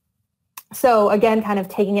 So again, kind of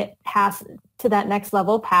taking it past to that next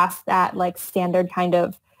level, past that like standard kind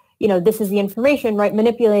of, this is the information, right,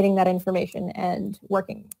 manipulating that information and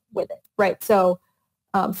working with it, right? So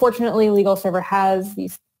fortunately, Legal Server has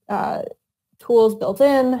these tools built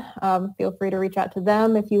in. Feel free to reach out to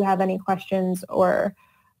them if you have any questions or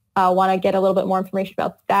want to get a little bit more information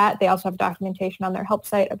about that. They also have documentation on their help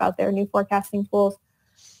site about their new forecasting tools.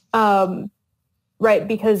 Right,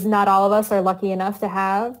 because not all of us are lucky enough to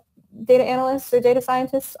have data analysts or data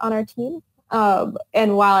scientists on our team.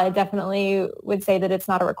 And while I definitely would say that it's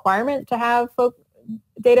not a requirement to have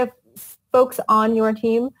data folks on your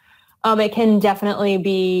team, it can definitely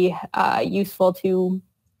be useful to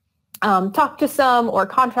talk to some or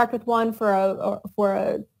contract with one for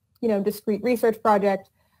a discrete research project,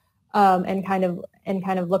 and kind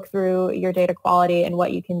of look through your data quality and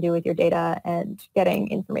what you can do with your data and getting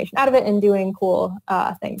information out of it and doing cool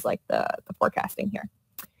things like the forecasting here.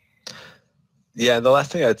 Yeah, the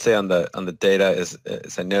last thing I'd say on the data is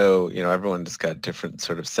I know everyone's got different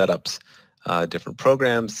sort of setups, different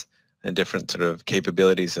programs, and different sort of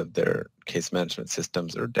capabilities of their case management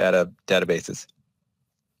systems or databases.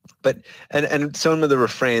 But and some of the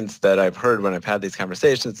refrains that I've heard when I've had these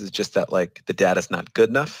conversations is just that like the data's not good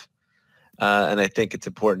enough. And I think it's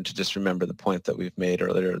important to just remember the point that we've made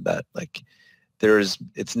earlier that like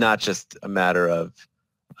it's not just a matter of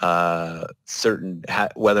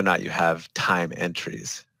whether or not you have time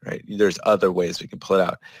entries, right? There's other ways we can pull it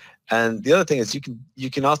out. And the other thing is you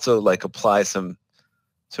can also like apply some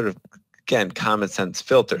sort of, again, common sense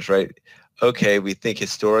filters, right? Okay, we think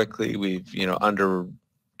historically we've, under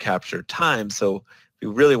captured time. So we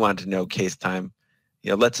really want to know case time.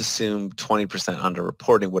 Let's assume 20%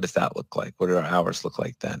 underreporting. What does that look like? What do our hours look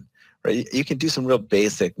like then? Right? You can do some real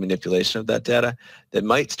basic manipulation of that data that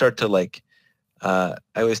might start to like, I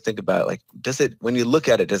always think about like, when you look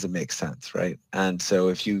at it, does it make sense, right? And so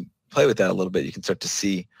if you play with that a little bit, you can start to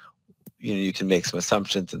see, you can make some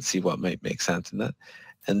assumptions and see what might make sense in that.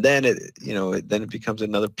 And then it becomes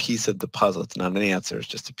another piece of the puzzle. It's not an answer, it's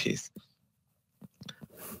just a piece.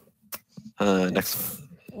 Next one.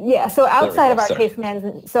 Yeah, so outside of our case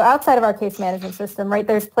management system, right,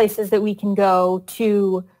 there's places that we can go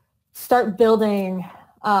to start building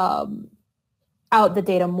out the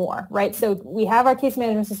data more, right? So we have our case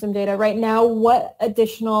management system data right now. What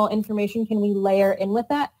additional information can we layer in with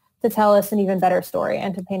that to tell us an even better story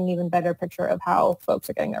and to paint an even better picture of how folks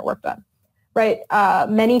are getting their work done? right?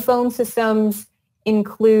 Many phone systems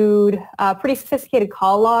include pretty sophisticated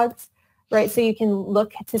call logs, right? So you can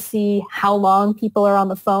look to see how long people are on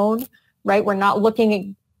the phone, right? We're not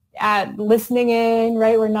looking at listening in,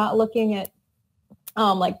 right? We're not looking at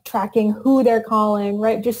like tracking who they're calling,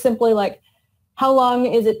 right? Just simply like, how long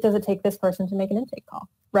does it take this person to make an intake call,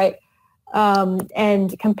 right?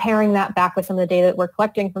 And comparing that back with some of the data that we're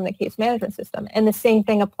collecting from the case management system. And the same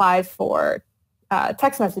thing applies for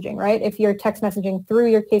text messaging, right? If you're text messaging through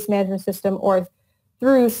your case management system or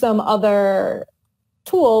through some other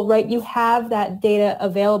tool, right, you have that data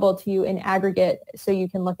available to you in aggregate so you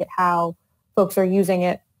can look at how folks are using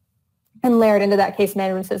it and layer it into that case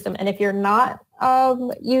management system. And if you're not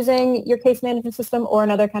using your case management system or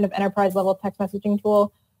another kind of enterprise level text messaging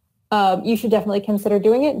tool, you should definitely consider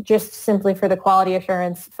doing it just simply for the quality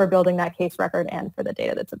assurance for building that case record and for the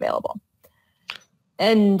data that's available.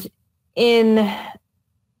 And did you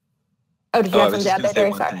have something to add there,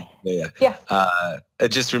 Darius? Sorry. Yeah. It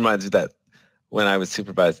just reminds me that when I was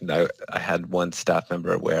supervising, I had one staff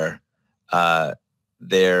member where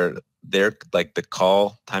they're like the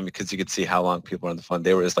call time, because you could see how long people were on the phone,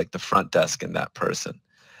 they were just like the front desk in that person.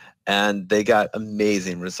 And they got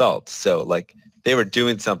amazing results. So like they were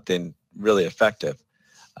doing something really effective,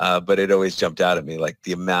 but it always jumped out at me, like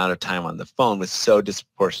the amount of time on the phone was so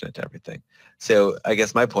disproportionate to everything. So I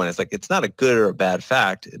guess my point is like, it's not a good or a bad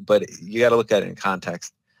fact, but you got to look at it in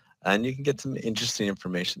context and you can get some interesting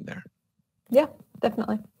information there. Yeah,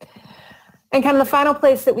 definitely. And kind of the final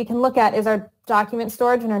place that we can look at is our document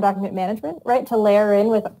storage and our document management, right? To layer in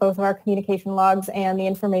with both of our communication logs and the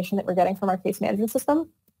information that we're getting from our case management system.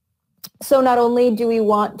 So not only do we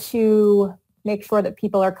want to make sure that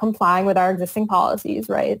people are complying with our existing policies,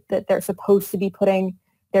 right? That they're supposed to be putting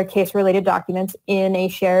their case-related documents in a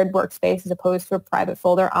shared workspace as opposed to a private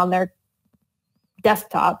folder on their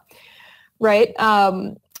desktop, right?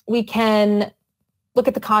 We can look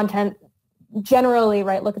at the content generally,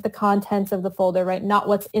 right? Look at the contents of the folder, right? Not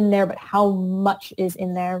what's in there, but how much is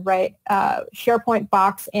in there, right? SharePoint,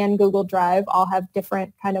 Box, and Google Drive all have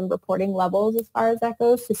different kind of reporting levels as far as that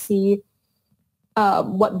goes to see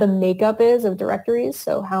what the makeup is of directories.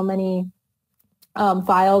 So how many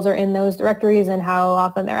files are in those directories and how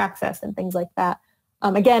often they're accessed and things like that.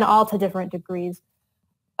 Again, all to different degrees.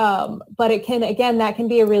 But it can, again, that can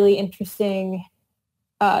be a really interesting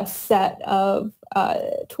set of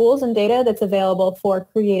tools and data that's available for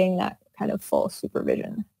creating that kind of full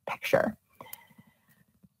supervision picture.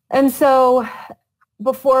 And so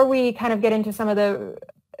before we kind of get into some other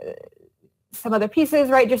pieces,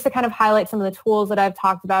 right, just to kind of highlight some of the tools that I've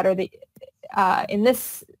talked about or the in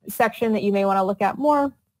this section that you may want to look at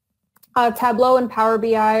more. Tableau and Power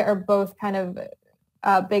BI are both kind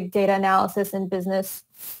of big data analysis and business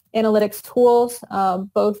analytics tools,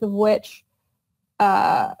 both of which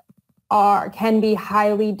can be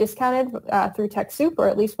highly discounted through TechSoup, or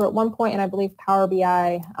at least were at one point, and I believe Power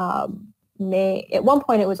BI at one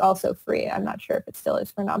point it was also free. I'm not sure if it still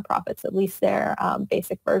is for nonprofits, at least their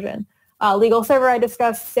basic version. Legal Server I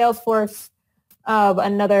discussed, Salesforce,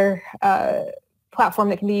 another platform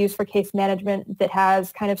that can be used for case management that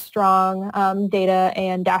has kind of strong data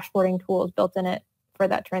and dashboarding tools built in it for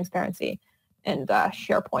that transparency, and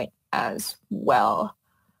SharePoint as well.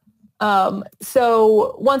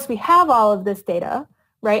 So once we have all of this data,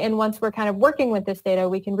 right, and once we're kind of working with this data,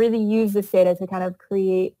 we can really use this data to kind of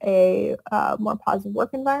create a more positive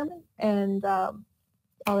work environment. And I'll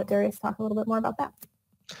let Darius talk a little bit more about that.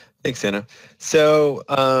 Thanks, Anna. So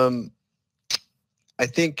I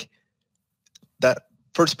think that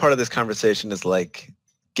first part of this conversation is like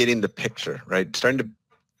getting the picture, right? Starting to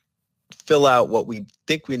fill out what we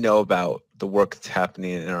think we know about the work that's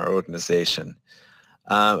happening in our organization.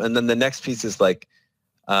 And then the next piece is like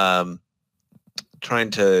trying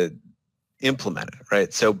to implement it,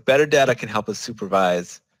 right? So better data can help us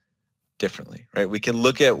supervise differently, right? We can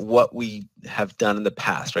look at what we have done in the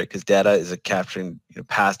past, right? Because data is capturing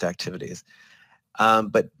past activities.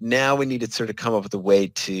 But now we need to sort of come up with a way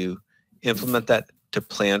to implement that, to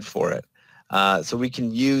plan for it. So we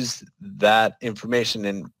can use that information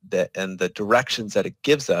and the directions that it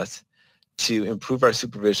gives us to improve our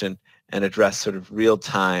supervision and address sort of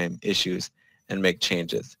real-time issues and make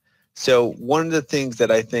changes. So one of the things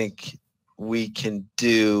that I think we can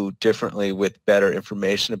do differently with better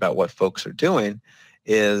information about what folks are doing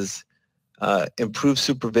is improve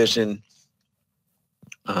supervision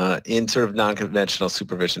in sort of non-conventional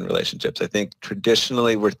supervision relationships. I think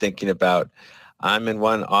traditionally we're thinking about, I'm in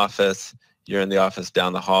one office, you're in the office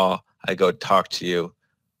down the hall, I go talk to you.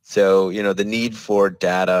 So, the need for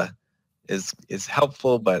data is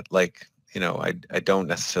helpful, but like I don't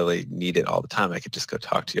necessarily need it all the time. I could just go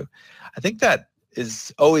talk to you. I think that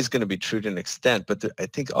is always going to be true to an extent, but I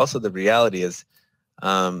think also the reality is,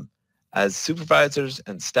 as supervisors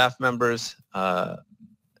and staff members,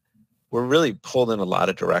 we're really pulled in a lot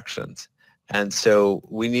of directions. And so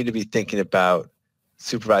we need to be thinking about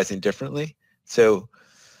supervising differently. So,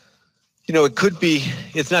 it could be,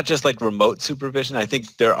 it's not just like remote supervision. I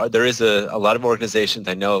think there is a lot of organizations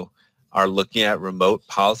I know are looking at remote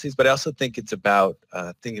policies, but I also think it's about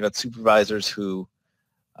thinking about supervisors who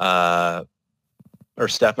or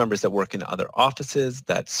staff members that work in other offices,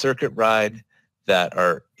 that circuit ride, that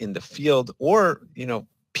are in the field, or,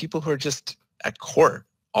 people who are just at court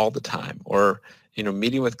all the time, or,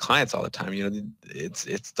 meeting with clients all the time.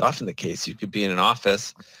 It's often the case. You could be in an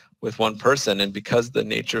office with one person, and because of the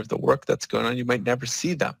nature of the work that's going on, you might never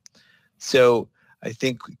see them. So I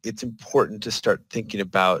think it's important to start thinking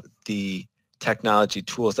about the technology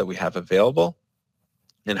tools that we have available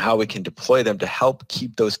and how we can deploy them to help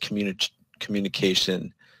keep those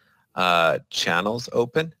communication channels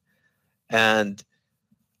open. And,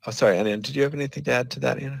 sorry, Anna, did you have anything to add to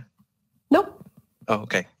that, Anna? Nope. Oh,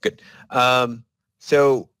 okay, good.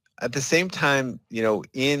 So at the same time,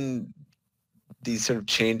 in these sort of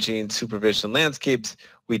changing supervision landscapes,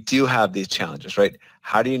 we do have these challenges, right?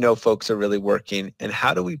 How do you know folks are really working, and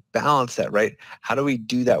how do we balance that, right? How do we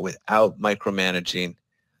do that without micromanaging,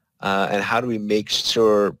 and how do we make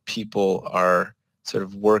sure people are sort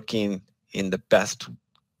of working in the best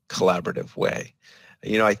collaborative way?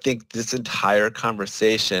 I think this entire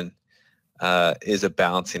conversation is a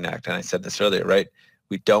balancing act, and I said this earlier, right?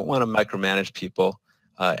 We don't want to micromanage people.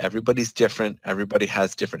 Everybody's different. Everybody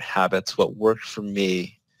has different habits. What worked for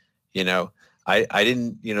me, I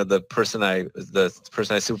didn't, the person I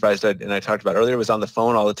supervised and I talked about earlier was on the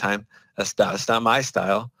phone all the time. That's not my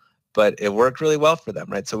style, but it worked really well for them,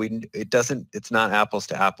 right? So it's not apples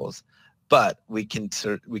to apples, but we can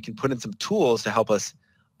put in some tools to help us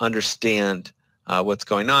understand what's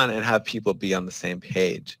going on and have people be on the same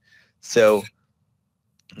page. So,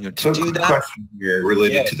 to do that. Question here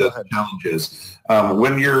related to those challenges.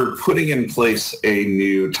 When you're putting in place a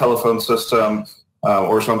new telephone system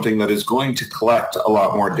or something that is going to collect a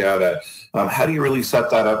lot more data, how do you really set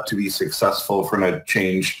that up to be successful from a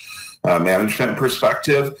change management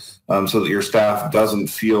perspective, so that your staff doesn't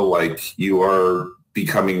feel like you are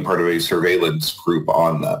becoming part of a surveillance group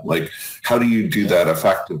on them? Like, how do you do that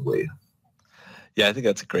effectively? Yeah, I think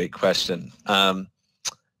that's a great question.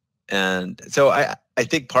 And so I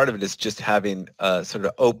think part of it is just having a sort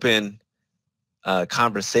of open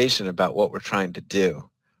conversation about what we're trying to do,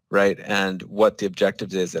 right? And what the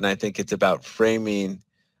objective is. And I think it's about framing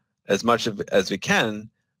as much as we can,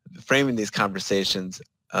 framing these conversations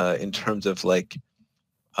in terms of like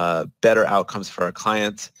better outcomes for our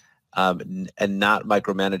clients, and not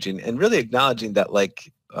micromanaging, and really acknowledging that, like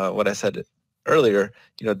what I said earlier,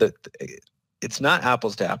 that it's not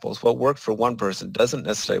apples to apples. What worked for one person doesn't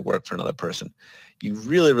necessarily work for another person. You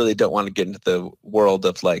really, really don't want to get into the world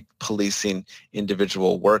of like policing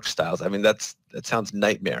individual work styles. I mean, that sounds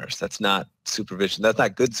nightmarish. That's not supervision. That's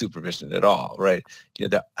not good supervision at all, right?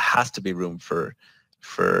 There has to be room for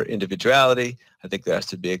individuality. I think there has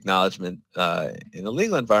to be acknowledgement in the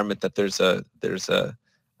legal environment that there's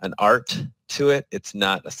an art to it. It's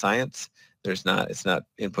not a science. It's not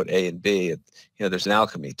input A and B. There's an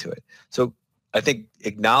alchemy to it. So I think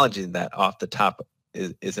acknowledging that off the top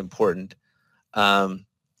is important.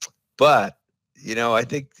 But, I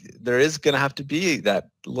think there is going to have to be that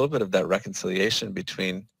little bit of that reconciliation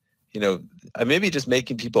between, maybe just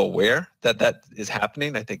making people aware that is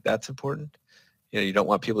happening. I think that's important. You don't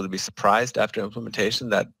want people to be surprised after implementation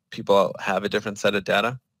that people have a different set of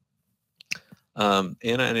data. Anna,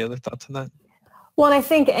 any other thoughts on that? Well, and I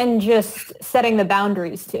think, and just setting the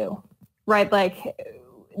boundaries too, right? Like,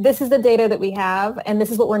 this is the data that we have, and this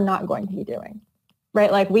is what we're not going to be doing,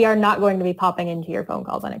 right? Like, we are not going to be popping into your phone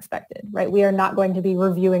calls unexpected, right? We are not going to be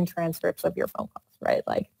reviewing transcripts of your phone calls, right?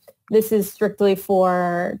 Like, this is strictly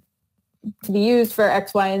to be used for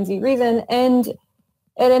X, Y, and Z reason. And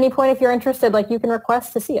at any point, if you're interested, like, you can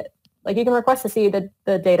request to see it. Like, you can request to see the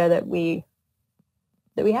data that we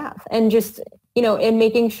have. And just, in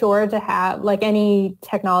making sure to have, like any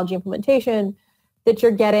technology implementation, that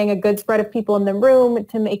you're getting a good spread of people in the room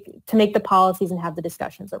to make the policies and have the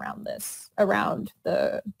discussions around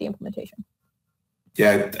the implementation.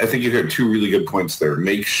 Yeah, I think you hit two really good points there.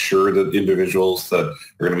 Make sure that individuals that are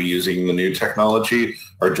going to be using the new technology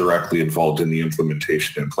are directly involved in the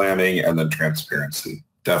implementation and planning, and then transparency.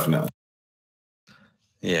 Definitely.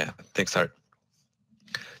 Yeah, thanks, Art.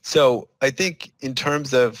 So I think in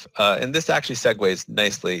terms of, and this actually segues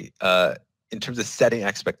nicely, in terms of setting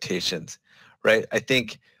expectations, right? I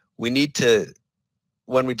think we need to,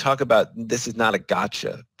 when we talk about this is not a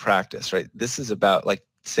gotcha practice, right? This is about like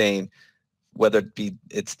saying, whether it be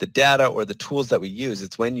it's the data or the tools that we use,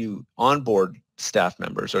 it's when you onboard staff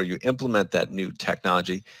members or you implement that new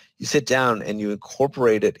technology, you sit down and you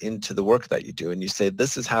incorporate it into the work that you do, and you say,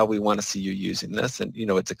 this is how we want to see you using this, and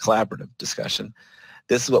it's a collaborative discussion.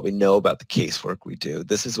 This is what we know about the casework we do.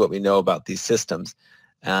 This is what we know about these systems,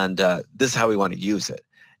 and this is how we want to use it.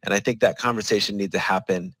 And I think that conversation needs to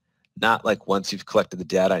happen not like once you've collected the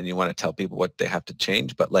data and you want to tell people what they have to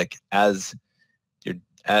change, but like as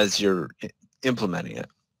you're implementing it.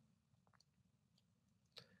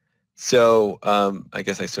 So I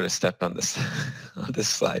guess I sort of stepped on this on this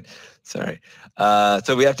slide. Sorry.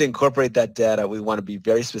 So we have to incorporate that data. We want to be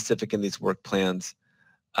very specific in these work plans.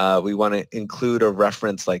 We want to include or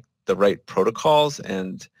reference like the right protocols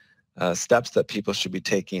and steps that people should be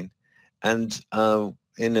taking. And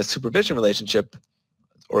in a supervision relationship,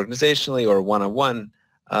 organizationally or one-on-one,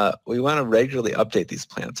 we want to regularly update these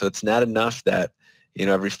plans. So it's not enough that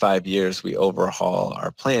every 5 years we overhaul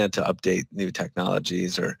our plan to update new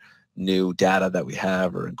technologies or new data that we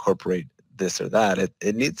have or incorporate this or that.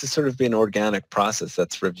 It needs to sort of be an organic process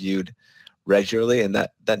that's reviewed regularly, and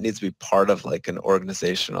that needs to be part of like an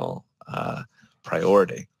organizational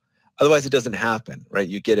priority. Otherwise, it doesn't happen, right?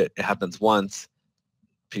 You get it, it happens once,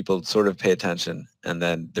 people sort of pay attention, and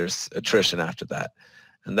then there's attrition after that.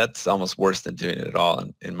 And that's almost worse than doing it at all,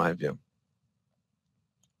 in my view.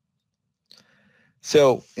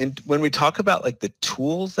 So when we talk about like the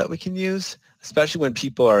tools that we can use, especially when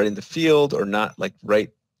people are in the field or not like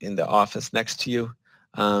right in the office next to you,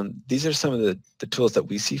 these are some of the tools that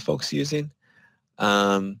we see folks using.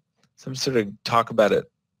 So I'm sort of talk about it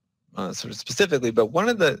sort of specifically, but one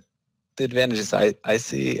of the advantages I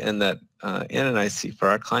see and that Anna and I see for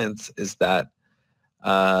our clients is that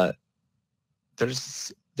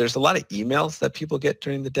there's a lot of emails that people get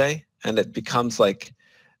during the day, and it becomes like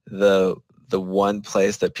the one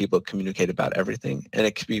place that people communicate about everything. And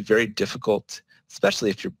it can be very difficult, especially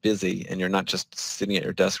if you're busy and you're not just sitting at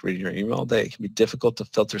your desk reading your email all day. It can be difficult to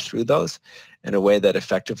filter through those in a way that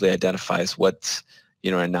effectively identifies what's,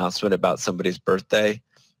 an announcement about somebody's birthday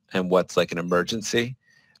and what's like an emergency,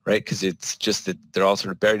 right? Because it's just that they're all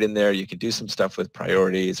sort of buried in there. You can do some stuff with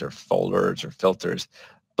priorities or folders or filters,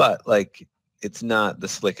 but like it's not the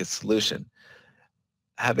slickest solution.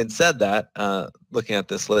 Having said that, looking at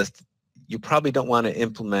this list, you probably don't want to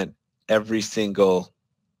implement every single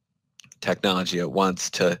technology at once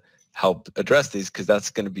to help address these, because that's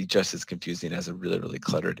going to be just as confusing as a really, really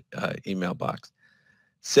cluttered email box.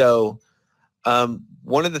 So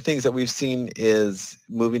one of the things that we've seen is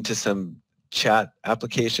moving to some chat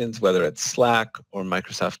applications, whether it's Slack or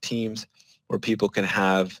Microsoft Teams, where people can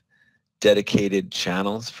have dedicated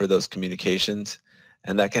channels for those communications,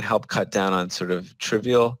 and that can help cut down on sort of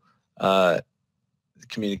trivial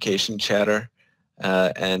communication chatter,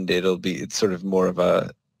 and it's sort of more of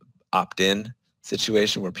a opt-in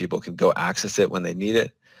situation where people can go access it when they need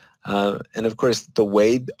it. And of course, the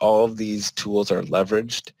way all of these tools are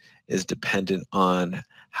leveraged is dependent on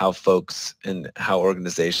how folks and how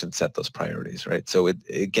organizations set those priorities, right? So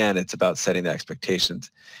again, it's about setting the expectations.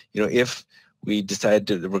 If we decide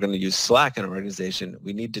we're going to use Slack in an organization,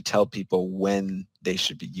 we need to tell people when they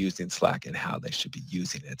should be using Slack and how they should be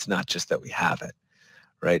using it. It's not just that we have it,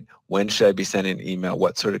 right? When should I be sending an email?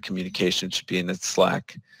 What sort of communication should be in a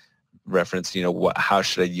Slack reference? How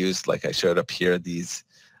should I use, like I showed up here, these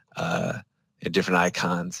different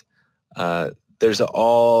icons? There's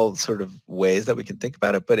all sort of ways that we can think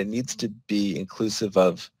about it, but it needs to be inclusive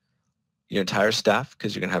of your entire staff,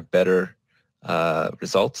 because you're going to have better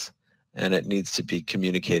results, and it needs to be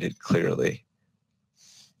communicated clearly.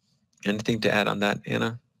 Anything to add on that,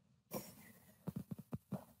 Anna?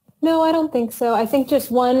 No, I don't think so. I think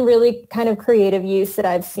just one really kind of creative use that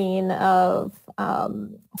I've seen of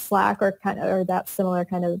Slack or that similar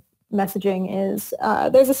kind of messaging is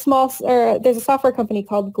there's a software company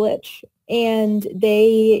called Glitch, and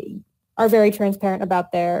they are very transparent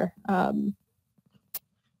about their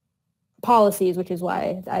policies, which is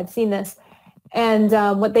why I've seen this. And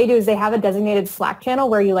what they do is they have a designated Slack channel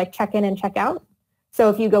where you like check in and check out. So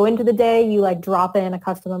if you go into the day, you like drop in a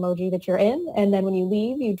custom emoji that you're in, and then when you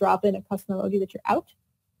leave, you drop in a custom emoji that you're out.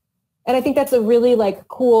 And I think that's a really like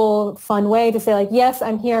cool, fun way to say like, yes,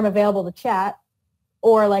 I'm here, I'm available to chat,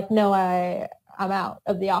 or like, no, I'm out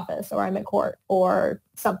of the office, or I'm at court or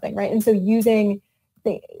something, right? And so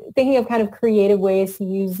thinking of kind of creative ways to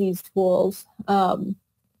use these tools to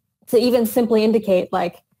even simply indicate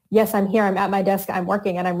like, yes, I'm here, I'm at my desk, I'm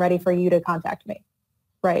working, and I'm ready for you to contact me,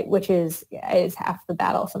 right? Which is half the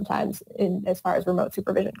battle sometimes as far as remote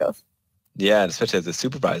supervision goes. Yeah, especially as a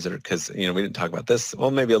supervisor, because, we didn't talk about this,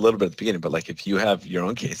 well, maybe a little bit at the beginning, but like if you have your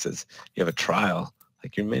own cases, you have a trial,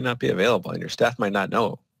 like you may not be available and your staff might not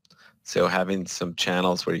know. So having some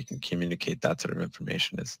channels where you can communicate that sort of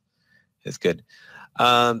information is good.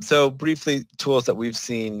 So briefly, tools that we've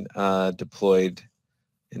seen deployed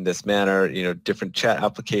in this manner, different chat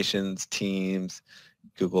applications, Teams,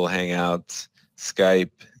 Google Hangouts, Skype,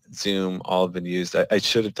 Zoom, all have been used. I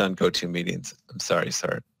should have done GoToMeetings. I'm sorry,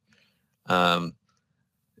 sir.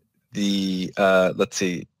 Let's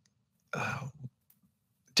see,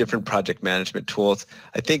 different project management tools.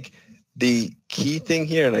 I think the key thing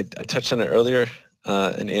here, and I touched on it earlier,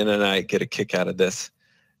 and Anna and I get a kick out of this,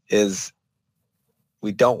 is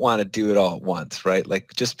we don't want to do it all at once, right?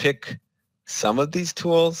 Like just pick some of these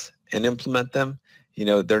tools and implement them.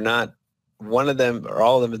 They're not, one of them or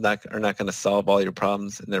all of them are not going to solve all your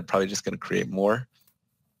problems, and they're probably just going to create more.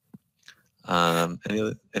 Any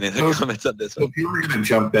other comments on this one? If you were going to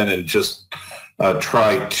jump in and just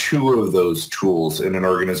try two of those tools in an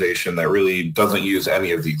organization that really doesn't use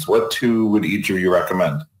any of these, what two would each of you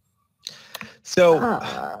recommend? So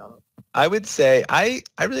I would say I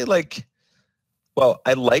really like,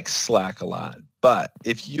 I like Slack a lot, but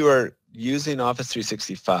if you are using Office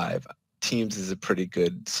 365, Teams is a pretty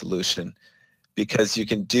good solution because you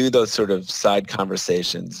can do those sort of side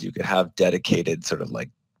conversations. You could have dedicated sort of like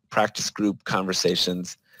practice group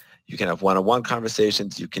conversations. You can have one-on-one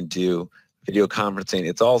conversations. You can do video conferencing.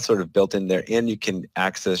 It's all sort of built in there, and you can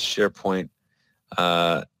access SharePoint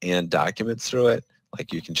and documents through it.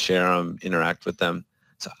 Like you can share them, interact with them.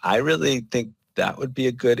 So I really think that would be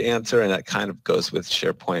a good answer, and that kind of goes with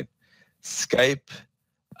SharePoint. Skype,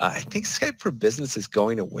 I think Skype for Business is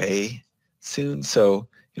going away soon. So,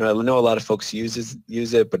 I know a lot of folks use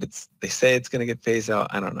it, but they say it's going to get phased out.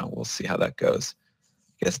 I don't know. We'll see how that goes.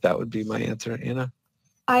 I guess that would be my answer, Anna.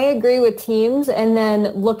 I agree with Teams, and then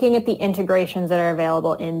looking at the integrations that are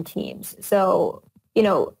available in Teams. So,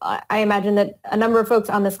 I imagine that a number of folks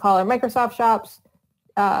on this call are Microsoft shops.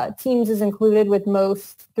 Teams is included with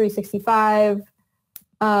most 365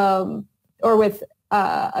 or with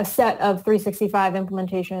a set of 365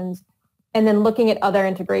 implementations, and then looking at other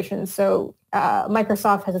integrations. So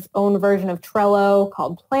Microsoft has its own version of Trello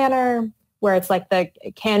called Planner, where it's like the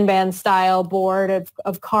Kanban style board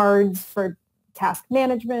of cards for task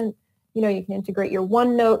management. You can integrate your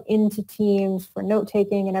OneNote into Teams for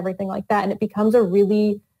note-taking and everything like that. And it becomes a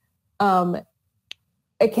really,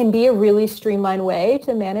 it can be a really streamlined way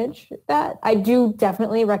to manage that. I do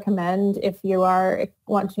definitely recommend, if you are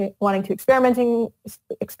wanting to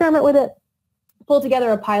experiment with it, pull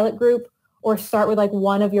together a pilot group or start with like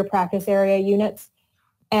one of your practice area units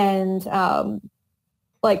and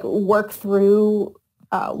work through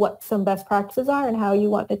what some best practices are and how you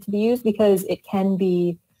want it to be used, because it can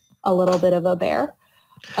be a little bit of a bear.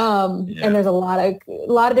 And there's a lot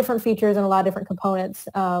of different features and a lot of different components.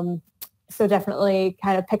 So definitely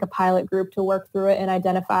kind of pick a pilot group to work through it and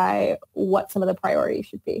identify what some of the priorities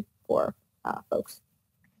should be for folks.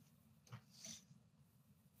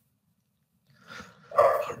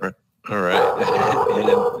 All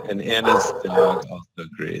right. And Anna's dog also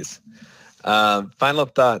agrees. Final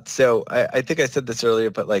thought. So I think I said this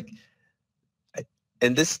earlier, but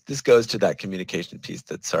and this goes to that communication piece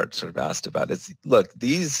that Sart sort of asked about. Is look,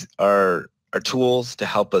 these are tools to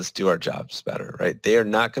help us do our jobs better, right? They are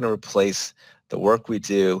not going to replace the work we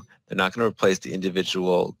do. They're not going to replace the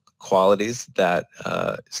individual qualities that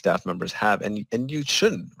staff members have, and you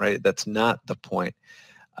shouldn't, right? That's not the point.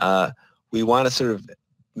 We want to sort of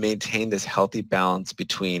maintain this healthy balance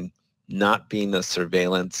between not being a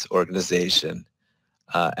surveillance organization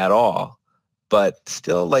at all, but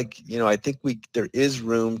still, I think there is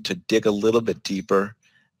room to dig a little bit deeper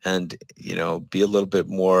and, be a little bit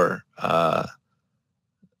more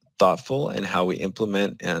thoughtful in how we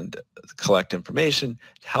implement and collect information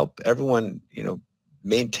to help everyone,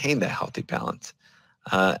 maintain that healthy balance.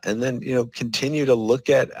 And then, continue to look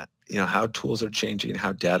at, how tools are changing,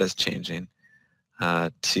 how data is changing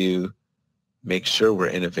to make sure we're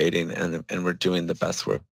innovating and we're doing the best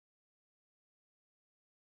work.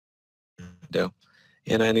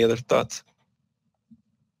 Anna, any other thoughts?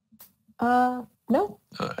 No.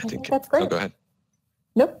 I think that's great. Oh, go ahead.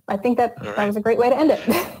 Nope. I think that was a great way to end it.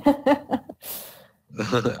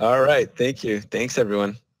 All right. Thank you. Thanks,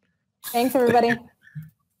 everyone. Thanks, everybody.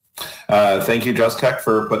 Thank you, Just Tech,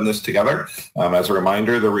 for putting this together. As a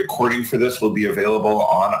reminder, the recording for this will be available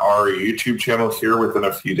on our YouTube channel here within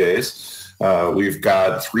a few days. We've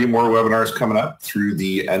got 3 more webinars coming up through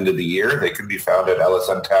the end of the year. They can be found at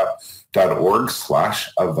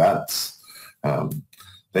lsntap.org/events.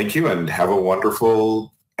 Thank you and have a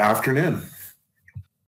wonderful afternoon.